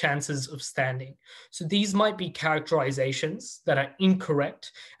chances of standing. So these might be characterizations that are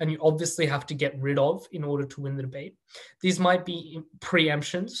incorrect and you obviously have to get rid of in order to win the debate. These might be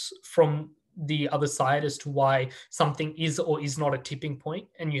preemptions from the other side as to why something is or is not a tipping point,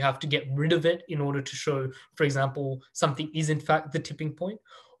 and you have to get rid of it in order to show, for example, something is in fact the tipping point.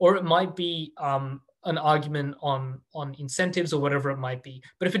 Or it might be an argument on incentives or whatever it might be.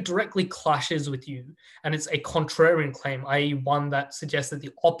 But if it directly clashes with you and it's a contrarian claim, i.e. one that suggests that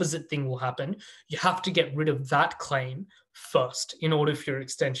the opposite thing will happen, you have to get rid of that claim first in order for your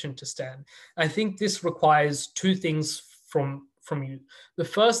extension to stand. I think this requires two things from you. The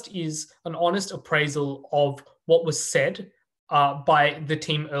first is an honest appraisal of what was said by the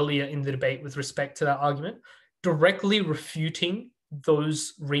team earlier in the debate with respect to that argument, directly refuting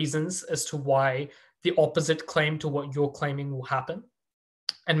those reasons as to why the opposite claim to what you're claiming will happen,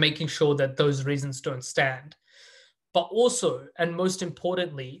 and making sure that those reasons don't stand. But also, and most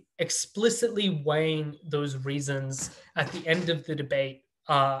importantly, explicitly weighing those reasons at the end of the debate,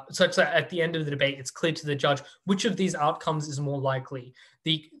 such that at the end of the debate, it's clear to the judge which of these outcomes is more likely.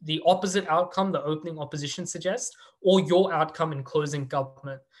 The opposite outcome the opening opposition suggests, or your outcome in closing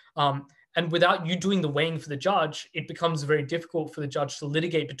government. And without you doing the weighing for the judge, it becomes very difficult for the judge to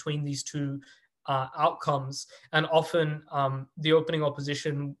litigate between these two outcomes. And often the opening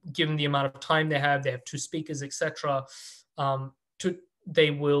opposition, given the amount of time they have two speakers, etc.,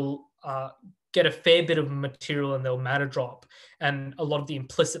 they will get a fair bit of material and they'll matter drop. And a lot of the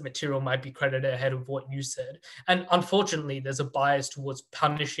implicit material might be credited ahead of what you said. And unfortunately, there's a bias towards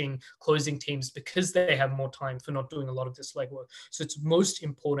punishing closing teams because they have more time for not doing a lot of this legwork. So it's most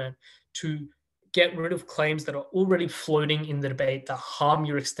important to get rid of claims that are already floating in the debate that harm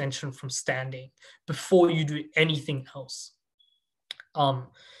your extension from standing before you do anything else.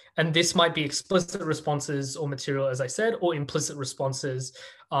 And this might be explicit responses or material, as I said, or implicit responses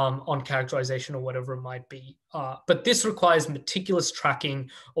on characterization or whatever it might be. But this requires meticulous tracking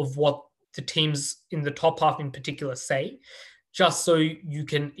of what the teams in the top half in particular say, just so you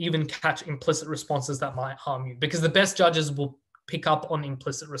can even catch implicit responses that might harm you. Because the best judges will pick up on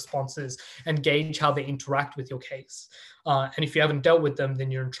implicit responses and gauge how they interact with your case. And if you haven't dealt with them, then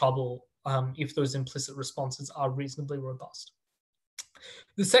you're in trouble if those implicit responses are reasonably robust.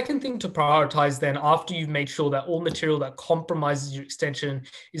 The second thing to prioritize then, after you've made sure that all material that compromises your extension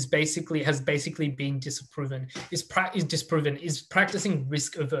has basically been disproven, is practicing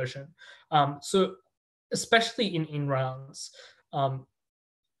risk aversion. So especially in rounds,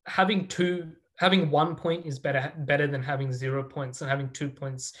 having 1 point is better than having 0 points, and having 2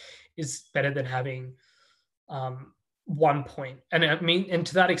 points is better than having 1 point. And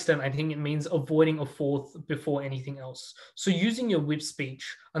to that extent, I think it means avoiding a fourth before anything else. So using your whip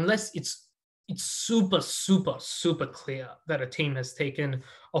speech, unless it's super, super, super clear that a team has taken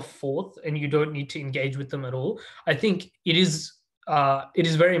a fourth and you don't need to engage with them at all, I think it is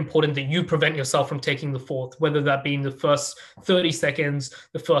very important that you prevent yourself from taking the fourth, whether that be in the first 30 seconds,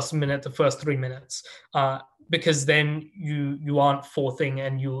 the first minute, the first 3 minutes, because then you aren't fourthing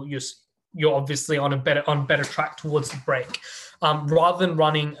and you're obviously on better track towards the break. Rather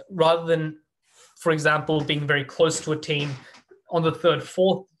than, for example, being very close to a team on the third,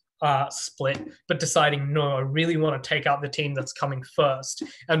 fourth split, but deciding, no, I really want to take out the team that's coming first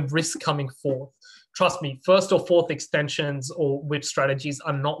and risk coming fourth. Trust me, first or fourth extensions or whip strategies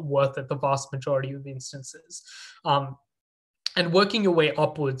are not worth it the vast majority of instances. And working your way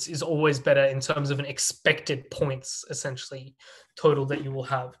upwards is always better in terms of an expected points, essentially, total that you will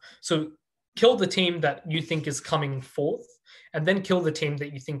have. So kill the team that you think is coming fourth, and then kill the team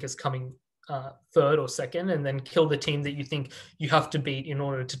that you think is coming third or second, and then kill the team that you think you have to beat in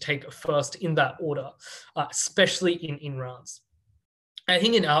order to take a first in that order, especially in rounds. I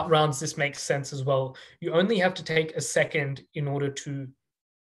think in out rounds, this makes sense as well. You only have to take a second in order to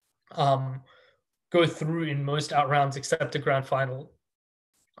go through in most out rounds except the grand final.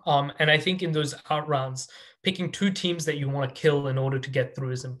 And I think in those out rounds, picking two teams that you want to kill in order to get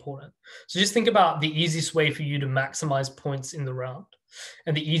through is important. So just think about the easiest way for you to maximize points in the round,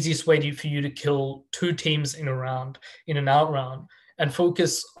 and the easiest way for you to kill two teams in a round, in an out round, and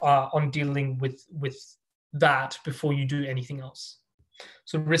focus on dealing with that before you do anything else.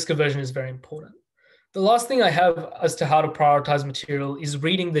 So risk aversion is very important. The last thing I have as to how to prioritize material is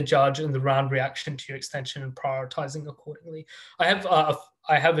reading the judge and the round reaction to your extension and prioritizing accordingly. I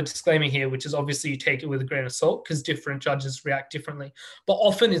have a disclaimer here, which is obviously you take it with a grain of salt because different judges react differently. But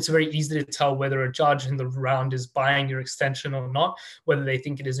often it's very easy to tell whether a judge in the round is buying your extension or not, whether they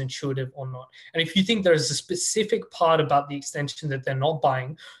think it is intuitive or not. And if you think there is a specific part about the extension that they're not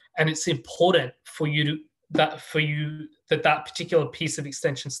buying, and it's important for you that particular piece of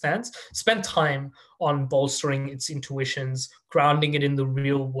extension stands, spend time on bolstering its intuitions, grounding it in the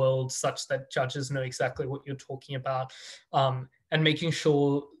real world such that judges know exactly what you're talking about, and making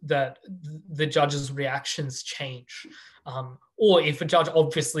sure that the judge's reactions change. Or if a judge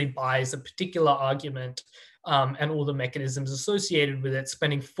obviously buys a particular argument and all the mechanisms associated with it,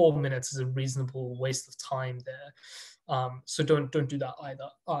 spending 4 minutes is a reasonable waste of time there. So don't do that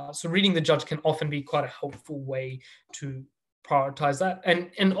either. So reading the judge can often be quite a helpful way to prioritize that.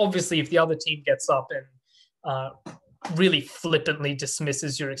 And obviously, if the other team gets up and really flippantly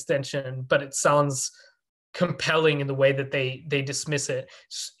dismisses your extension, but it sounds compelling in the way that they dismiss it,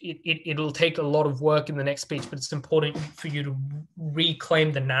 it'll take a lot of work in the next speech, but it's important for you to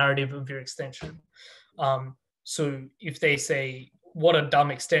reclaim the narrative of your extension. So if they say, what a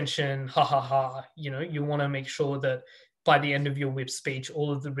dumb extension, ha ha ha, you want to make sure that by the end of your whip speech,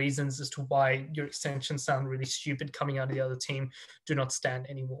 all of the reasons as to why your extensions sound really stupid coming out of the other team do not stand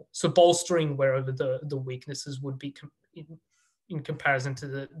anymore. So bolstering wherever the weaknesses would be in comparison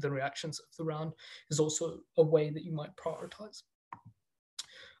to the reactions of the round is also a way that you might prioritize.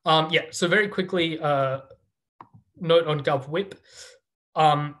 So very quickly, note on Gov Whip.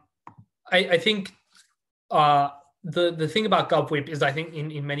 I think the thing about Gov Whip is I think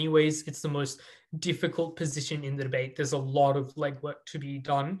in many ways it's the most difficult position in the debate. There's a lot of legwork to be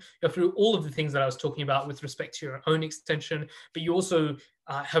done. You have to do all of the things that I was talking about with respect to your own extension, but you also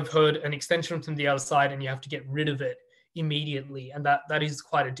have heard an extension from the other side and you have to get rid of it immediately. And that is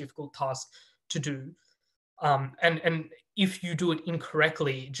quite a difficult task to do. And if you do it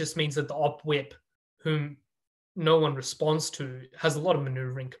incorrectly, it just means that the op whip, whom no one responds to, has a lot of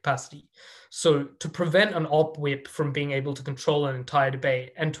maneuvering capacity. So to prevent an op whip from being able to control an entire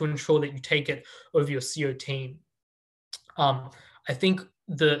debate and to ensure that you take it over your CO team, I think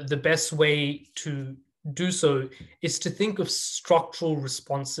the best way to do so is to think of structural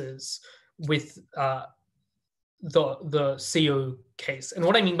responses with the CO case. And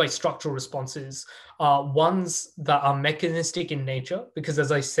what I mean by structural responses are ones that are mechanistic in nature, because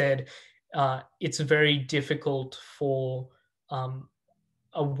as I said, it's very difficult for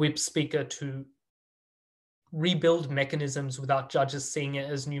a whip speaker to rebuild mechanisms without judges seeing it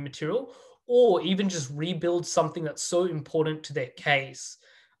as new material, or even just rebuild something that's so important to their case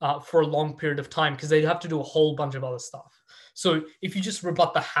for a long period of time, because they have to do a whole bunch of other stuff. So if you just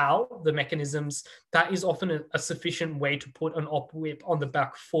rebut the how, the mechanisms, that is often a sufficient way to put an op whip on the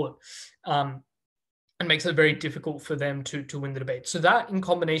back foot. And makes it very difficult for them to win the debate. So that, in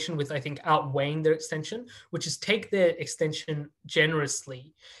combination with, I think, outweighing their extension, which is take their extension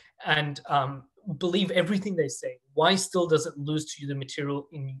generously and believe everything they say. Why still does it lose to you the material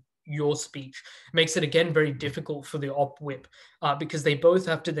in your speech? Makes it, again, very difficult for the op whip because they both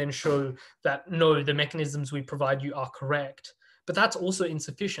have to then show that, no, the mechanisms we provide you are correct. But that's also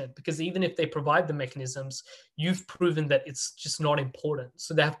insufficient because even if they provide the mechanisms, you've proven that it's just not important.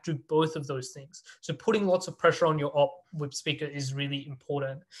 So they have to do both of those things. So putting lots of pressure on your op whip speaker is really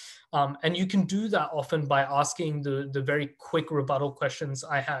important. And you can do that often by asking the very quick rebuttal questions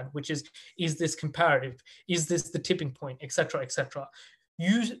I had, which is this comparative? Is this the tipping point, et cetera, et cetera.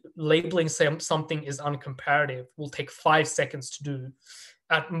 You labeling something as uncomparative will take 5 seconds to do.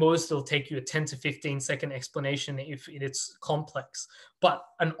 At most, it'll take you a 10 to 15 second explanation if it's complex. But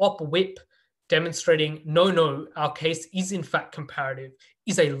an op whip demonstrating, no, our case is in fact comparative,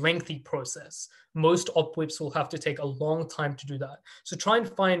 is a lengthy process. Most op whips will have to take a long time to do that. So try and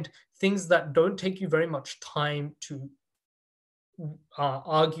find things that don't take you very much time to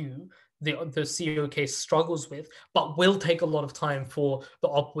argue the CO case struggles with, but will take a lot of time for the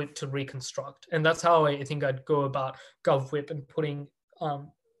op whip to reconstruct. And that's how I think I'd go about gov whip and putting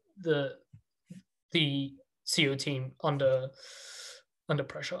the CO team under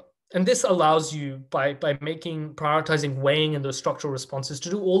pressure. And this allows you, by prioritizing weighing and those structural responses, to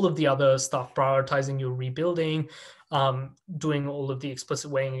do all of the other stuff, prioritizing your rebuilding, doing all of the explicit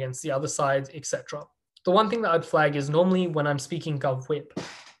weighing against the other side, etc. The one thing that I'd flag is normally when I'm speaking gov whip,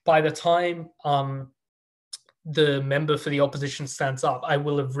 by the time the member for the opposition stands up, I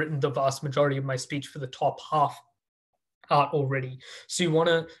will have written the vast majority of my speech for the top half out already. So you want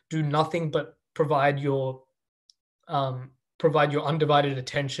to do nothing but provide your undivided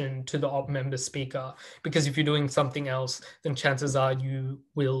attention to the op member speaker, because if you're doing something else, then chances are you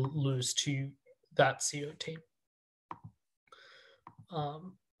will lose to that CO team.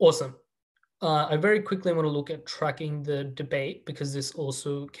 Awesome. I very quickly want to look at tracking the debate, because this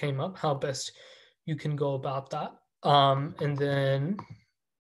also came up, how best you can go about that. And then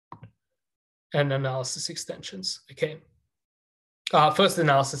analysis extensions. Okay. First,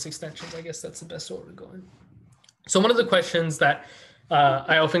 analysis extensions. I guess that's the best order to go in. So one of the questions that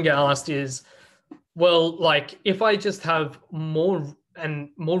I often get asked is, well, like if I just have more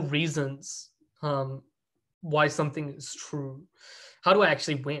reasons why something is true, how do I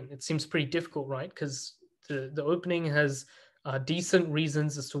actually win? It seems pretty difficult, right? Because the opening has decent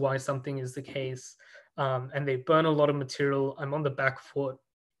reasons as to why something is the case, and they burn a lot of material. I'm on the back foot.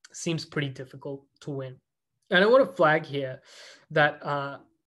 Seems pretty difficult to win. And I want to flag here that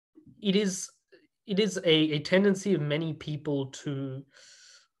it is a tendency of many people to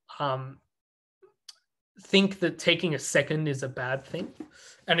think that taking a second is a bad thing,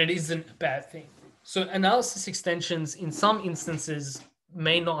 and it isn't a bad thing. So analysis extensions in some instances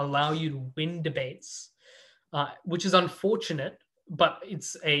may not allow you to win debates, which is unfortunate, but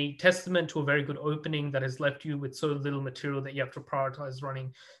it's a testament to a very good opening that has left you with so little material that you have to prioritize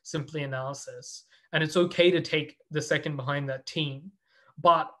running simply analysis. And it's okay to take the second behind that team.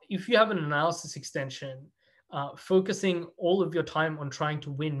 But if you have an analysis extension, focusing all of your time on trying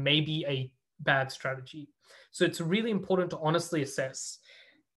to win may be a bad strategy. So it's really important to honestly assess,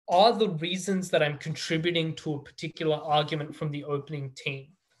 are the reasons that I'm contributing to a particular argument from the opening team,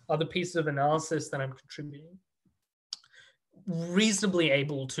 are the pieces of analysis that I'm contributing reasonably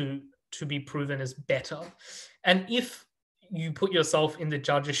able to be proven as better? And if you put yourself in the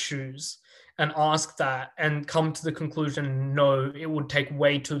judge's shoes and ask that and come to the conclusion, no, it would take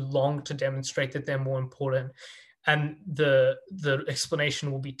way too long to demonstrate that they're more important, and the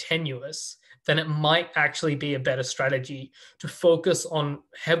explanation will be tenuous, then it might actually be a better strategy to focus on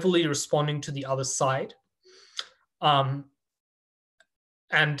heavily responding to the other side, and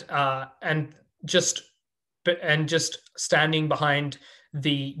just standing behind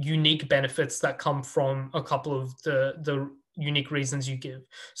the unique benefits that come from a couple of the unique reasons you give.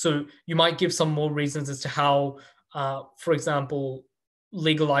 So you might give some more reasons as to how, for example,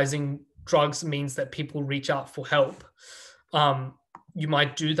 legalizing drugs means that people reach out for help. You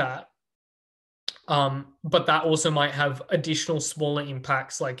might do that. But that also might have additional smaller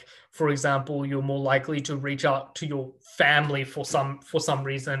impacts. Like, for example, you're more likely to reach out to your family for some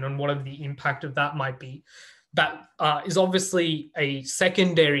reason, and whatever the impact of that might be. That is obviously a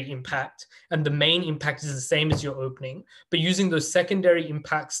secondary impact, and the main impact is the same as your opening. But using those secondary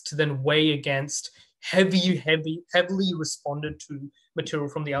impacts to then weigh against heavily responded to material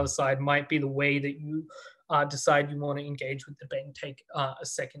from the other side might be the way that you decide you want to engage with the debate and take a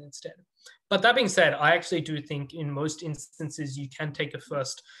second instead. But that being said, I actually do think in most instances you can take a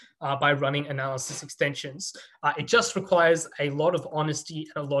first by running analysis extensions. It just requires a lot of honesty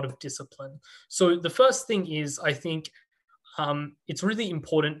and a lot of discipline. So the first thing is, I think it's really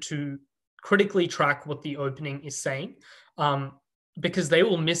important to critically track what the opening is saying, because they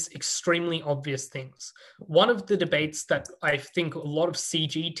will miss extremely obvious things. One of the debates that I think a lot of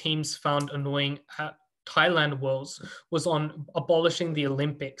CG teams found annoying at Thailand Worlds was on abolishing the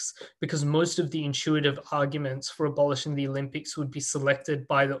Olympics, because most of the intuitive arguments for abolishing the Olympics would be selected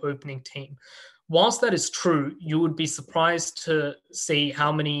by the opening team. Whilst that is true, you would be surprised to see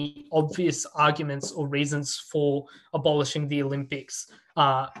how many obvious arguments or reasons for abolishing the Olympics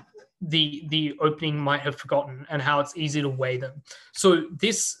the opening might have forgotten, and how it's easy to weigh them. So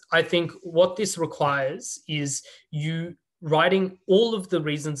this, I think what this requires is you writing all of the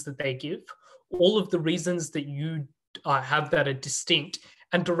reasons that they give, all of the reasons that you have that are distinct,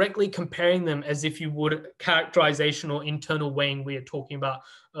 and directly comparing them as if you would characterization or internal weighing we were talking about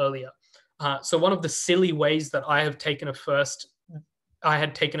earlier. So one of the silly ways that I had taken a first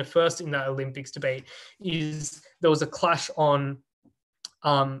in that Olympics debate is there was a clash on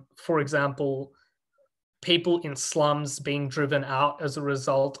For example, people in slums being driven out as a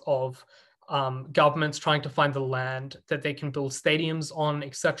result of governments trying to find the land that they can build stadiums on,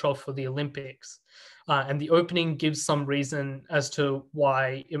 etc., for the Olympics. And the opening gives some reason as to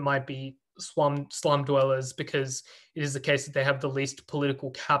why it might be slum dwellers, because it is the case that they have the least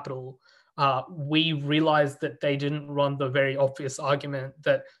political capital. We realized that they didn't run the very obvious argument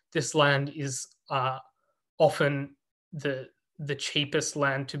that this land is often the cheapest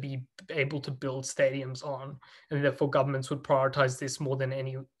land to be able to build stadiums on, and therefore governments would prioritize this more than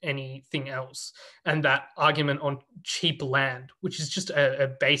anything else. And that argument on cheap land, which is just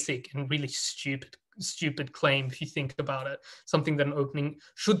a basic and really stupid claim if you think about it, something that an opening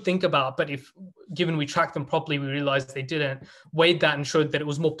should think about, but if given we tracked them properly, we realized they didn't, weighed that and showed that it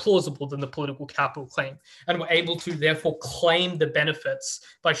was more plausible than the political capital claim, and were able to therefore claim the benefits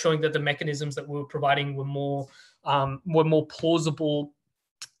by showing that the mechanisms that we were providing were more plausible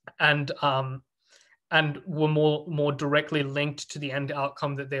and were more directly linked to the end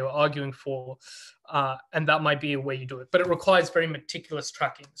outcome that they were arguing for. And that might be a way you do it, but it requires very meticulous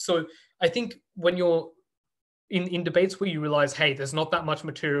tracking. So I think when you're in debates where you realize, hey, there's not that much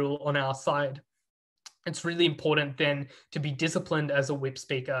material on our side, it's really important then to be disciplined as a whip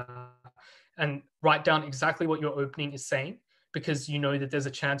speaker and write down exactly what your opening is saying, because you know that there's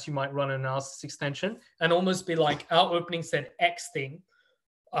a chance you might run an analysis extension, and almost be like, our opening said X thing.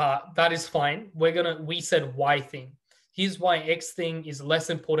 That is fine. We said Y thing. Here's why X thing is less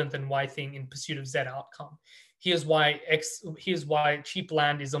important than Y thing in pursuit of Z outcome. Here's why cheap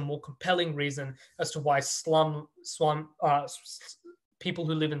land is a more compelling reason as to why people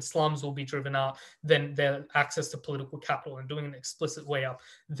who live in slums will be driven out than their access to political capital, and doing an explicit way up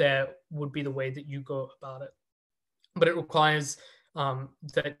there would be the way that you go about it. But it requires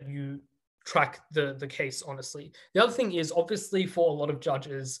that you track the case honestly. The other thing is, obviously, for a lot of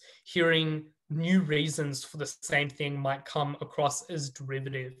judges, hearing new reasons for the same thing might come across as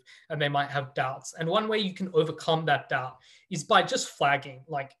derivative, and they might have doubts. And one way you can overcome that doubt is by just flagging,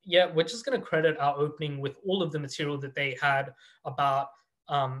 like, yeah, we're just going to credit our opening with all of the material that they had about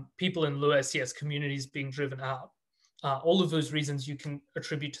people in low SES communities being driven out. All of those reasons you can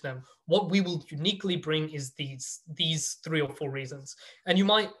attribute to them. What we will uniquely bring is these 3 or 4 reasons. And you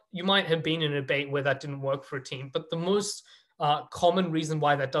might have been in a debate where that didn't work for a team, but the most common reason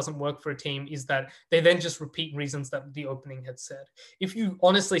why that doesn't work for a team is that they then just repeat reasons that the opening had said. If you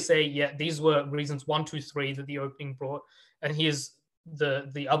honestly say, yeah, these were reasons 1, 2, 3 that the opening brought, and here's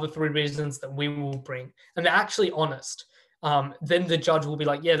the other 3 reasons that we will bring, and they're actually honest, then the judge will be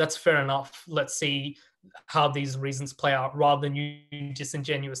like, yeah, that's fair enough. Let's see how these reasons play out, rather than you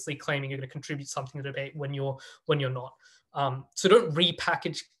disingenuously claiming you're going to contribute something to the debate when you're not. So don't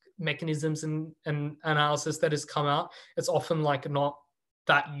repackage mechanisms and analysis that has come out. It's often like not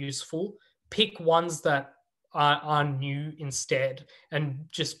that useful. Pick ones that are new instead, and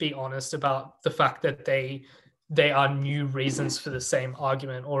just be honest about the fact that they are new reasons for the same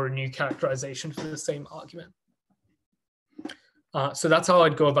argument, or a new characterization for the same argument. So that's how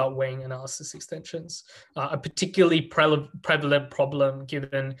I'd go about weighing analysis extensions. A particularly prevalent problem,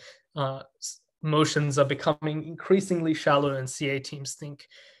 given motions are becoming increasingly shallow and CA teams think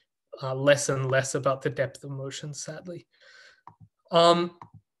less and less about the depth of motion, sadly.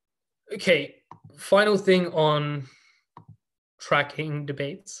 Okay, final thing on tracking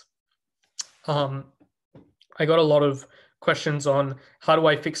debates. I got a lot of questions on how do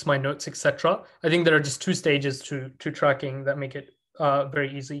I fix my notes, etc. I think there are just 2 stages to tracking that make it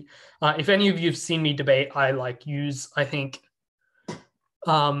very easy. If any of you have seen me debate, I use, I think,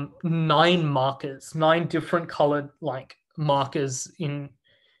 9 markers, 9 different colored markers in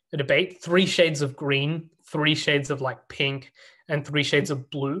a debate, 3 shades of green, 3 shades of pink, and 3 shades of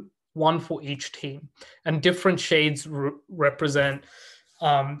blue, 1 for each team. And different shades represent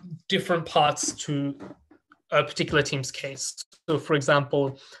different parts to a particular team's case. So for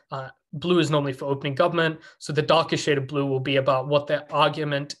example, blue is normally for opening government. So the darkest shade of blue will be about what their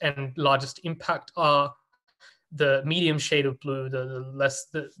argument and largest impact are. The medium shade of blue,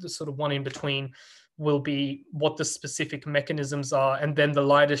 the sort of one in between, will be what the specific mechanisms are. And then the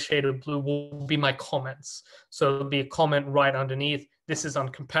lighter shade of blue will be my comments. So it'll be a comment right underneath. This is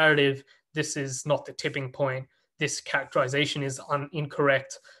uncomparative. This is not the tipping point. This characterization is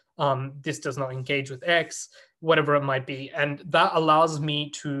incorrect. This does not engage with X, whatever it might be. And that allows me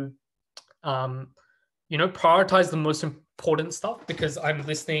to, prioritize the most important stuff, because I'm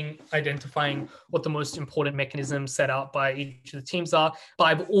listening, identifying what the most important mechanisms set out by each of the teams are. But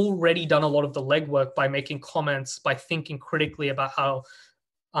I've already done a lot of the legwork by making comments, by thinking critically about how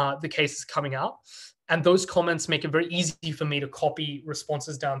the case is coming out. And those comments make it very easy for me to copy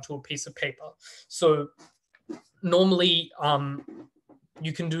responses down to a piece of paper. So normally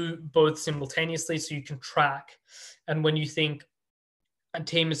you can do both simultaneously, so you can track. And when you think a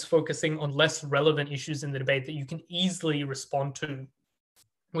team is focusing on less relevant issues in the debate that you can easily respond to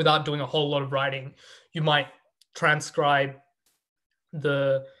without doing a whole lot of writing, you might transcribe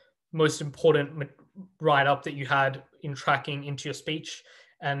the most important write-up that you had in tracking into your speech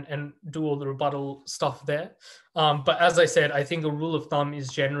and do all the rebuttal stuff there. But as I said, I think a rule of thumb is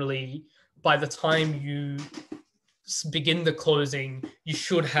generally by the time you begin the closing, you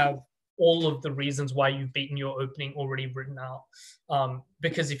should have all of the reasons why you've beaten your opening already written out.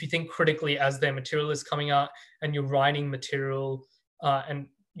 Because if you think critically as their material is coming out and you're writing material and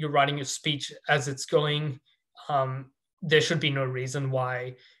you're writing your speech as it's going, there should be no reason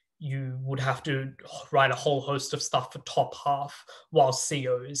why you would have to write a whole host of stuff for top half while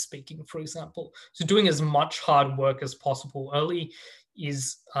CEO is speaking, for example. So doing as much hard work as possible early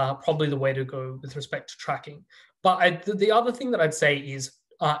is probably the way to go with respect to tracking. But the other thing that I'd say is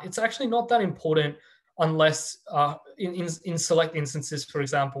it's actually not that important unless in select instances, for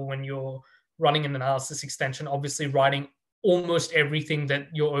example, when you're running an analysis extension, obviously writing almost everything that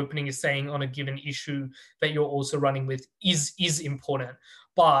your opening is saying on a given issue that you're also running with is important.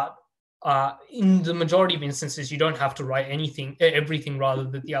 But in the majority of instances, you don't have to write everything rather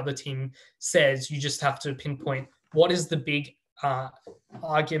that the other team says. You just have to pinpoint what is the big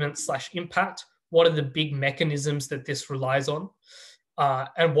argument / impact, what are the big mechanisms that this relies on,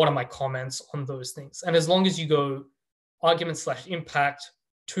 and what are my comments on those things. And as long as you go argument / impact,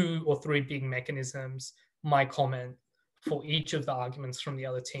 2 or 3 big mechanisms, my comment for each of the arguments from the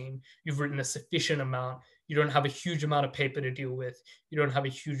other team, you've written a sufficient amount. You don't have a huge amount of paper to deal with. You don't have a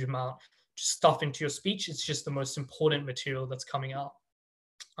huge amount to stuff into your speech. It's just the most important material that's coming out.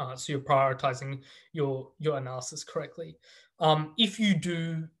 So you're prioritizing your analysis correctly. If you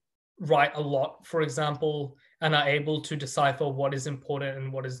do write a lot, for example, and are able to decipher what is important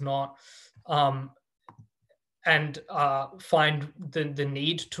and what is not, and find the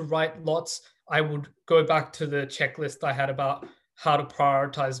need to write lots, I would go back to the checklist I had about how to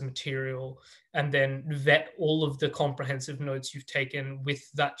prioritize material and then vet all of the comprehensive notes you've taken with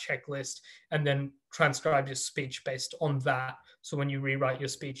that checklist and then transcribe your speech based on that. So when you rewrite your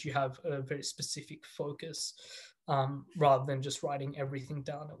speech, you have a very specific focus rather than just writing everything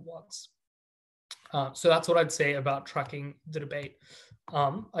down at once. So that's what I'd say about tracking the debate.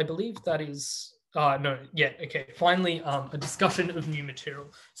 I believe that is... okay. Finally, a discussion of new material.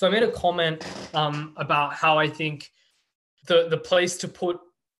 So I made a comment about how I think the place to put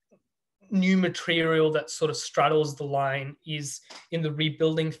new material that sort of straddles the line is in the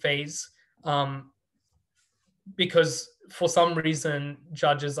rebuilding phase, because for some reason,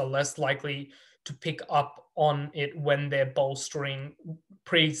 judges are less likely to pick up on it when they're bolstering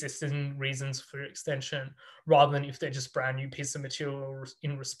pre-existing reasons for extension, rather than if they're just brand new piece of material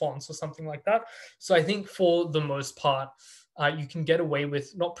in response or something like that. So I think for the most part, you can get away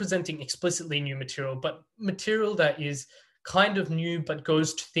with not presenting explicitly new material, but material that is kind of new, but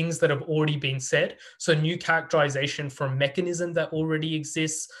goes to things that have already been said. So new characterization for a mechanism that already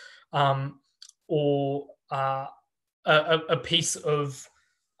exists, or a piece of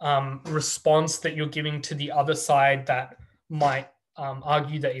response that you're giving to the other side that might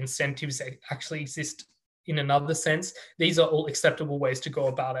argue that incentives actually exist in another sense. These are all acceptable ways to go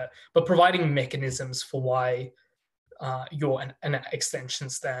about it, but providing mechanisms for why your an extension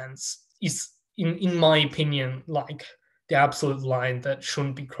stands is, in my opinion, like the absolute line that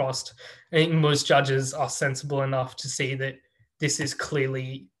shouldn't be crossed. I think most judges are sensible enough to see that this is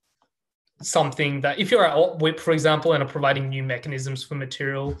clearly something that, if you're at whip, for example, and are providing new mechanisms for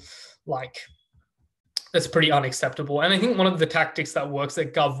material, like, that's pretty unacceptable. And I think one of the tactics that works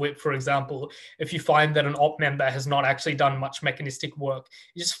at GovWhip, for example, if you find that an op member has not actually done much mechanistic work,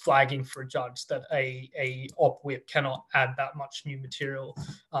 is just flagging for a judge that a op whip cannot add that much new material,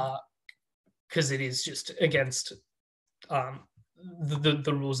 because it is just against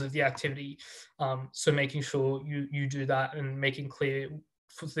the rules of the activity. So making sure you do that and making clear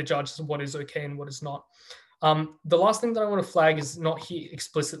for the judges what is okay and what is not. The last thing that I want to flag is not here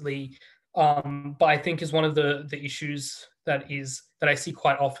explicitly, but I think is one of the issues that I see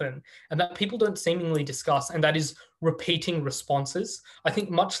quite often and that people don't seemingly discuss, and that is repeating responses. I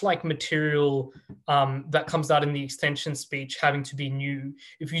think much like material that comes out in the extension speech having to be new,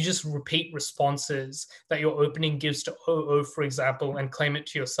 if you just repeat responses that your opening gives to OO, for example, and claim it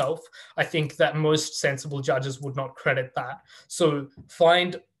to yourself, I think that most sensible judges would not credit that. So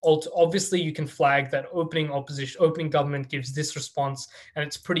obviously you can flag that opening government gives this response and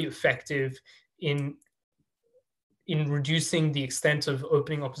it's pretty effective in reducing the extent of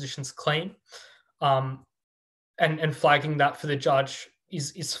opening opposition's claim, and flagging that for the judge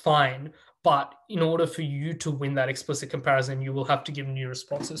is fine. But in order for you to win that explicit comparison, you will have to give new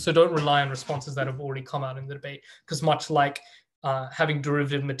responses. So don't rely on responses that have already come out in the debate, because much like having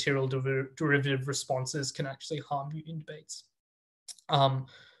derivative material, derivative responses can actually harm you in debates.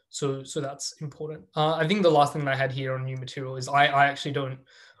 So that's important. I think the last thing that I had here on new material is I actually don't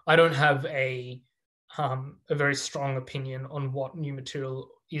have a very strong opinion on what new material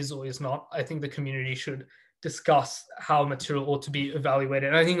is or is not. I think the community should discuss how material ought to be evaluated.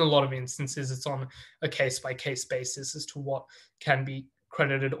 And I think in a lot of instances it's on a case-by-case basis as to what can be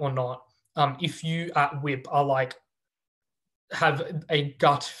credited or not. If you at WIP are like, have a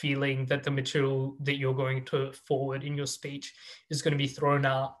gut feeling that the material that you're going to forward in your speech is going to be thrown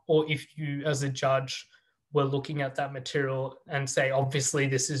out, or if you as a judge were looking at that material and say, obviously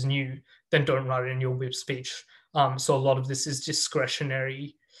this is new, then don't write it in your WIP speech. So a lot of this is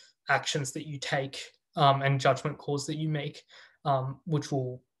discretionary actions that you take, and judgment calls that you make, which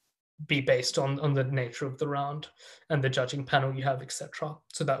will be based on the nature of the round and the judging panel you have, etc.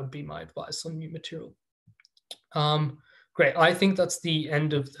 So that would be my advice on new material. Great. I think that's the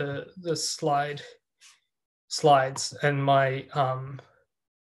end of the slides and my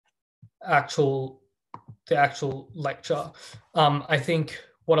actual lecture. I think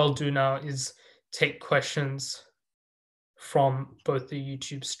what I'll do now is take questions from both the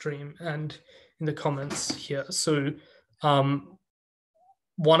YouTube stream and in the comments here. So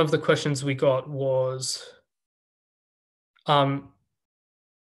one of the questions we got was,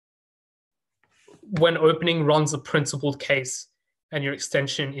 when opening runs a principled case and your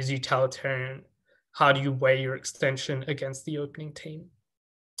extension is utilitarian, how do you weigh your extension against the opening team?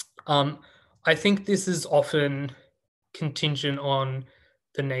 I think this is often contingent on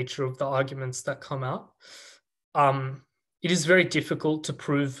the nature of the arguments that come out. It is very difficult to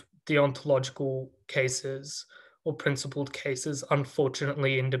prove deontological cases or principled cases,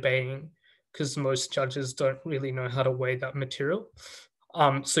 unfortunately, in debating, because most judges don't really know how to weigh that material.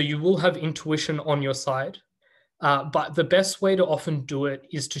 So you will have intuition on your side, but the best way to often do it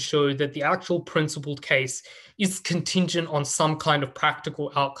is to show that the actual principled case is contingent on some kind of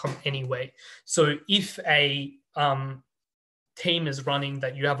practical outcome anyway. So if a team is running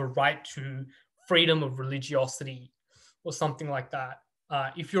that you have a right to freedom of religiosity or something like that,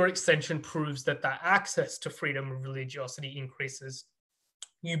 if your extension proves that that access to freedom of religiosity increases,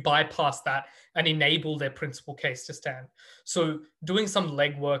 you bypass that and enable their principal case to stand. So doing some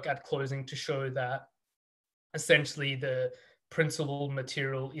legwork at closing to show that essentially the principal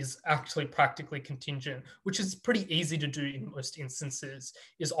material is actually practically contingent, which is pretty easy to do in most instances,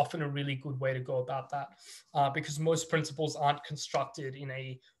 is often a really good way to go about that, because most principles aren't constructed in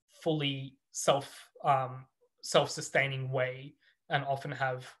a fully self-sustaining way and often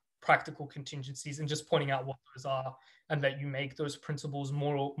have practical contingencies, and just pointing out what those are and that you make those principles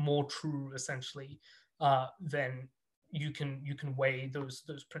more true, essentially, then you can weigh those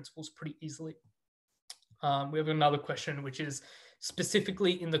principles pretty easily. We have another question, which is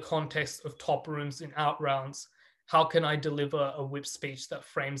specifically in the context of top rooms in out rounds, how can I deliver a whip speech that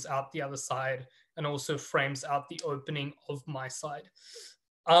frames out the other side and also frames out the opening of my side?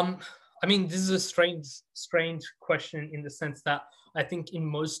 I mean, this is a strange question in the sense that I think in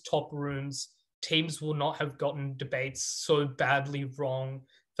most top rooms, teams will not have gotten debates so badly wrong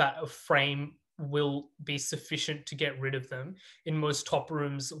that a frame will be sufficient to get rid of them. In most top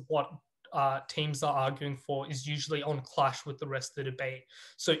rooms, what teams are arguing for is usually on clash with the rest of the debate.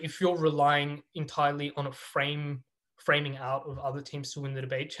 So if you're relying entirely on a framing out of other teams to win the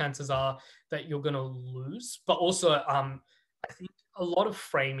debate, chances are that you're going to lose. But also, I think a lot of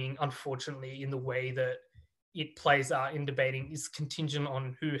framing, unfortunately, in the way that it plays out in debating is contingent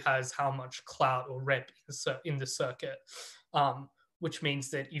on who has how much clout or rep in the circuit, which means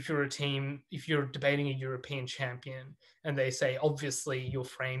that if you're debating a European champion and they say, obviously your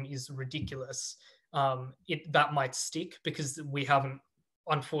frame is ridiculous, that might stick because we haven't,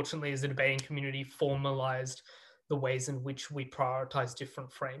 unfortunately, as a debating community, formalized the ways in which we prioritize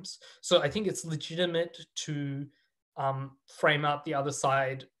different frames. So I think it's legitimate to frame out the other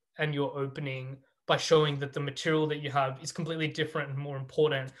side and your opening by showing that the material that you have is completely different and more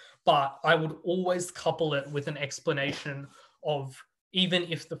important. But I would always couple it with an explanation of, even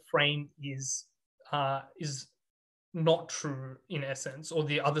if the frame is not true in essence, or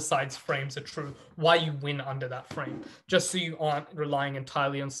the other side's frames are true, why you win under that frame, just so you aren't relying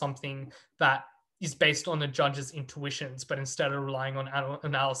entirely on something that is based on the judge's intuitions, but instead of relying on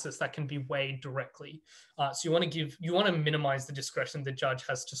analysis that can be weighed directly. So you want to minimize the discretion the judge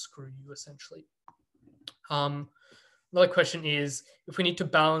has to screw you, essentially. Another question is, if we need to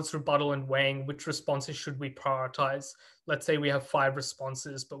balance rebuttal and weighing, which responses should we prioritize? Let's say we have 5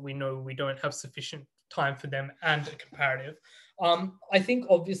 responses, but we know we don't have sufficient time for them and a comparative. I think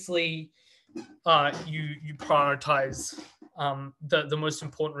obviously you prioritize the most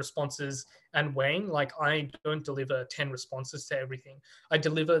important responses and weighing. Like, I don't deliver 10 responses to everything. I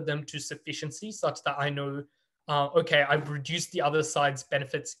deliver them to sufficiency such that I know, okay, I've reduced the other side's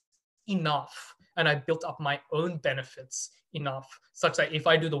benefits enough, and I built up my own benefits enough such that if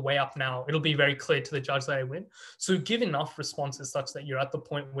I do the weigh up now, it'll be very clear to the judge that I win. So give enough responses such that you're at the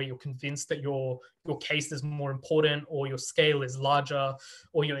point where you're convinced that your case is more important, or your scale is larger,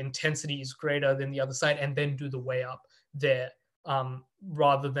 or your intensity is greater than the other side, and then do the weigh up there,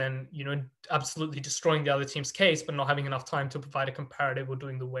 rather than, you know, absolutely destroying the other team's case but not having enough time to provide a comparative or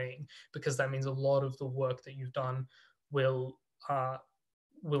doing the weighing, because that means a lot of the work that you've done will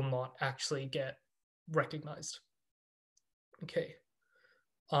not actually get recognized. Okay.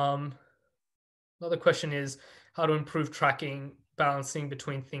 Another question is how to improve tracking, balancing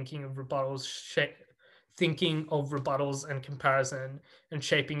between thinking of rebuttals and comparison, and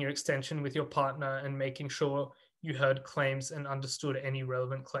shaping your extension with your partner and making sure you heard claims and understood any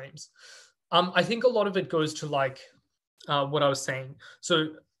relevant claims. I think a lot of it goes to like what I was saying. So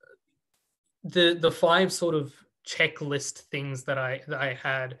the 5 sort of checklist things that I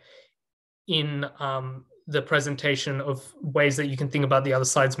had in the presentation of ways that you can think about the other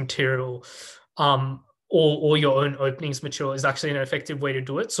side's material, or your own openings material, is actually an effective way to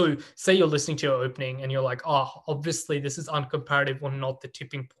do it. So say you're listening to your opening and you're like, oh, obviously this is uncomparative or not the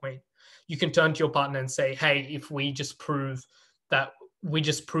tipping point. You can turn to your partner and say, hey, if we just prove that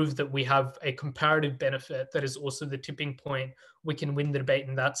we have a comparative benefit that is also the tipping point, we can win the debate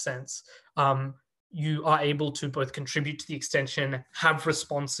in that sense. You are able to both contribute to the extension, have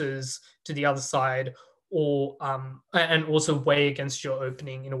responses to the other side, or and also weigh against your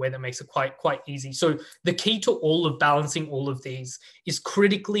opening in a way that makes it quite easy. So the key to all of balancing all of these is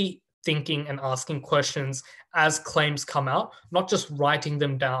critically thinking and asking questions as claims come out, not just writing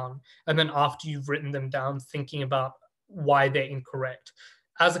them down, and then after you've written them down, thinking about why they're incorrect.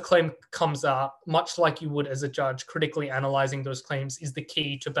 As a claim comes out, much like you would as a judge, critically analyzing those claims is the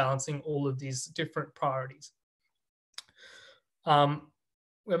key to balancing all of these different priorities.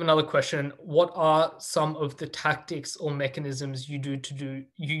 We have another question. What are some of the tactics or mechanisms you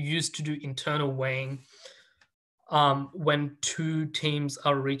use to do internal weighing when 2 teams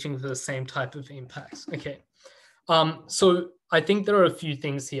are reaching for the same type of impacts? Okay. So I think there are a few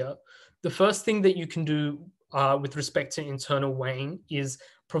things here. The first thing that you can do with respect to internal weighing is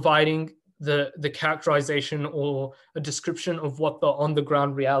providing the characterization or a description of what the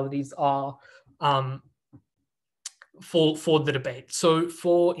on-the-ground realities are for the debate. So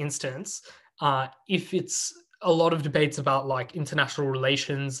for instance, if it's a lot of debates about like international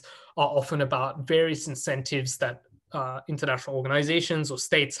relations are often about various incentives that international organizations or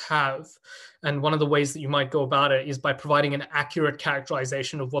states have. And one of the ways that you might go about it is by providing an accurate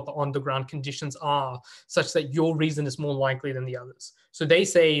characterization of what the on-the-ground conditions are, such that your reason is more likely than the others. So they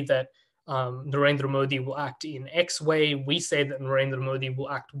say that Narendra Modi will act in X way. We say that Narendra Modi will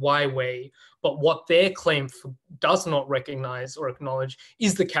act Y way. But what their claim does not recognize or acknowledge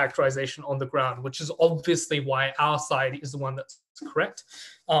is the characterization on the ground, which is obviously why our side is the one that's correct.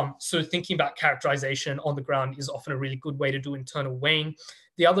 So thinking about characterization on the ground is often a really good way to do internal weighing.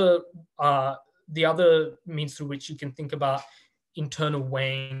 The other means through which you can think about internal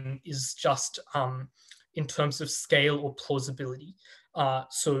weighing is just in terms of scale or plausibility.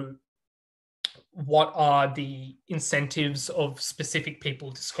 So what are the incentives of specific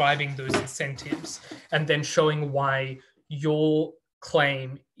people, describing those incentives, and then showing why your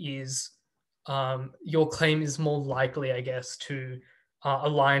claim is more likely, I guess, to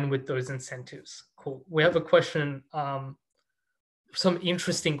align with those incentives. Cool. We have a question, some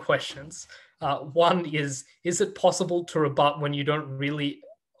interesting questions. One is it possible to rebut when you don't really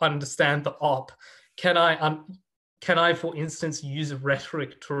understand the op? Can I, for instance, use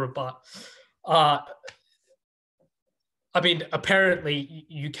rhetoric to rebut? I mean, apparently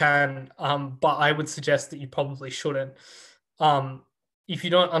you can, but I would suggest that you probably shouldn't. If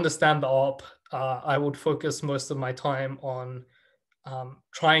you don't understand the op, I would focus most of my time on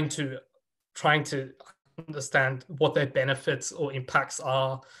trying to understand what their benefits or impacts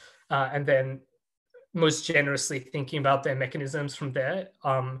are, and then most generously thinking about their mechanisms from there.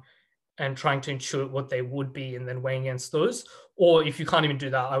 and trying to ensure what they would be and then weighing against those. Or if you can't even do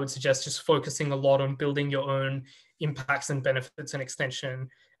that, I would suggest just focusing a lot on building your own impacts and benefits and extension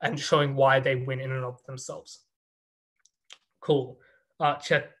and showing why they win in and of themselves. Cool.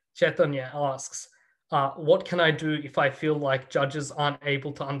 Chaitanya asks, what can I do if I feel like judges aren't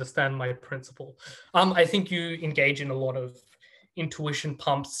able to understand my principle? I think you engage in a lot of intuition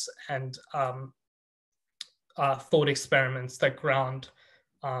pumps and thought experiments that ground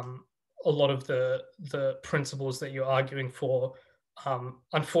a lot of the principles that you're arguing for.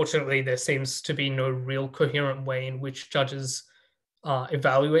 Unfortunately, there seems to be no real coherent way in which judges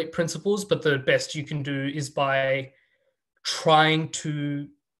evaluate principles, but the best you can do is by trying to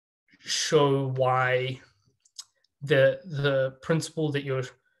show why the principle that you're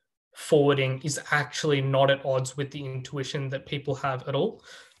forwarding is actually not at odds with the intuition that people have at all.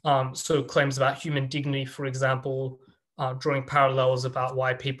 So claims about human dignity, for example, drawing parallels about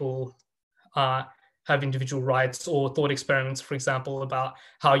why people have individual rights, or thought experiments, for example, about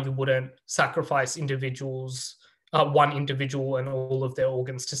how you wouldn't sacrifice individuals, one individual and all of their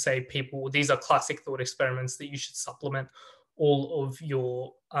organs to save people. These are classic thought experiments that you should supplement all of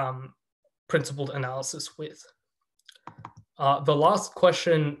your principled analysis with. The last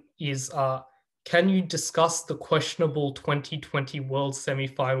question is, can you discuss the questionable 2020 World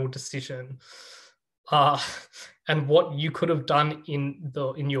Semi-Final decision and what you could have done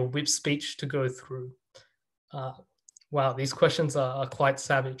in your whip speech to go through? Wow, these questions are quite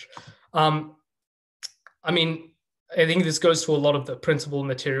savage. I mean, I think this goes to a lot of the principle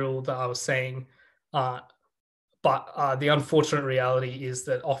material that I was saying, but the unfortunate reality is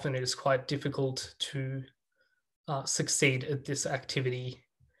that often it is quite difficult to succeed at this activity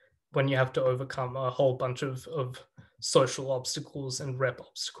when you have to overcome a whole bunch of social obstacles and rep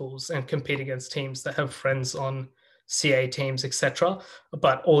obstacles and compete against teams that have friends on CA teams, etc.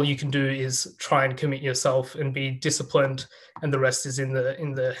 But all you can do is try and commit yourself and be disciplined, and the rest is in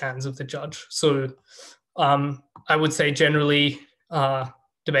the hands of the judge. So I would say generally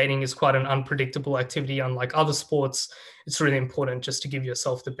debating is quite an unpredictable activity. Unlike other sports, it's really important just to give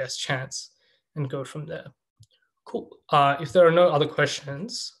yourself the best chance and go from there. Cool. If there are no other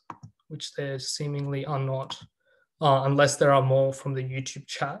questions, which there seemingly are not, unless there are more from the YouTube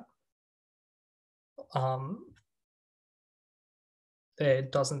chat, there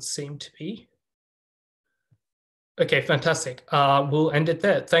doesn't seem to be. Okay, fantastic. We'll end it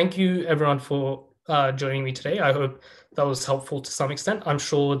there. Thank you, everyone, for joining me today. I hope that was helpful to some extent. I'm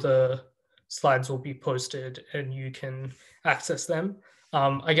sure the slides will be posted and you can access them.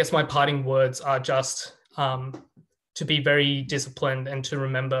 I guess my parting words are just to be very disciplined and to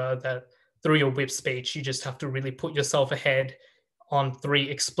remember that through your whip speech, you just have to really put yourself ahead on 3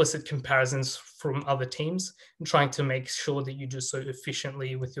 explicit comparisons from other teams and trying to make sure that you do so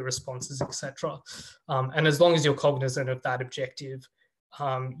efficiently with your responses, etc. And as long as you're cognizant of that objective,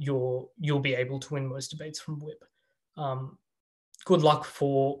 you'll be able to win most debates from whip. Good luck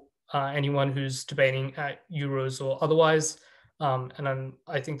for anyone who's debating at Euros or otherwise. And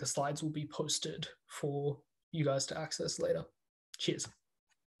I think the slides will be posted for you guys to access later. Cheers.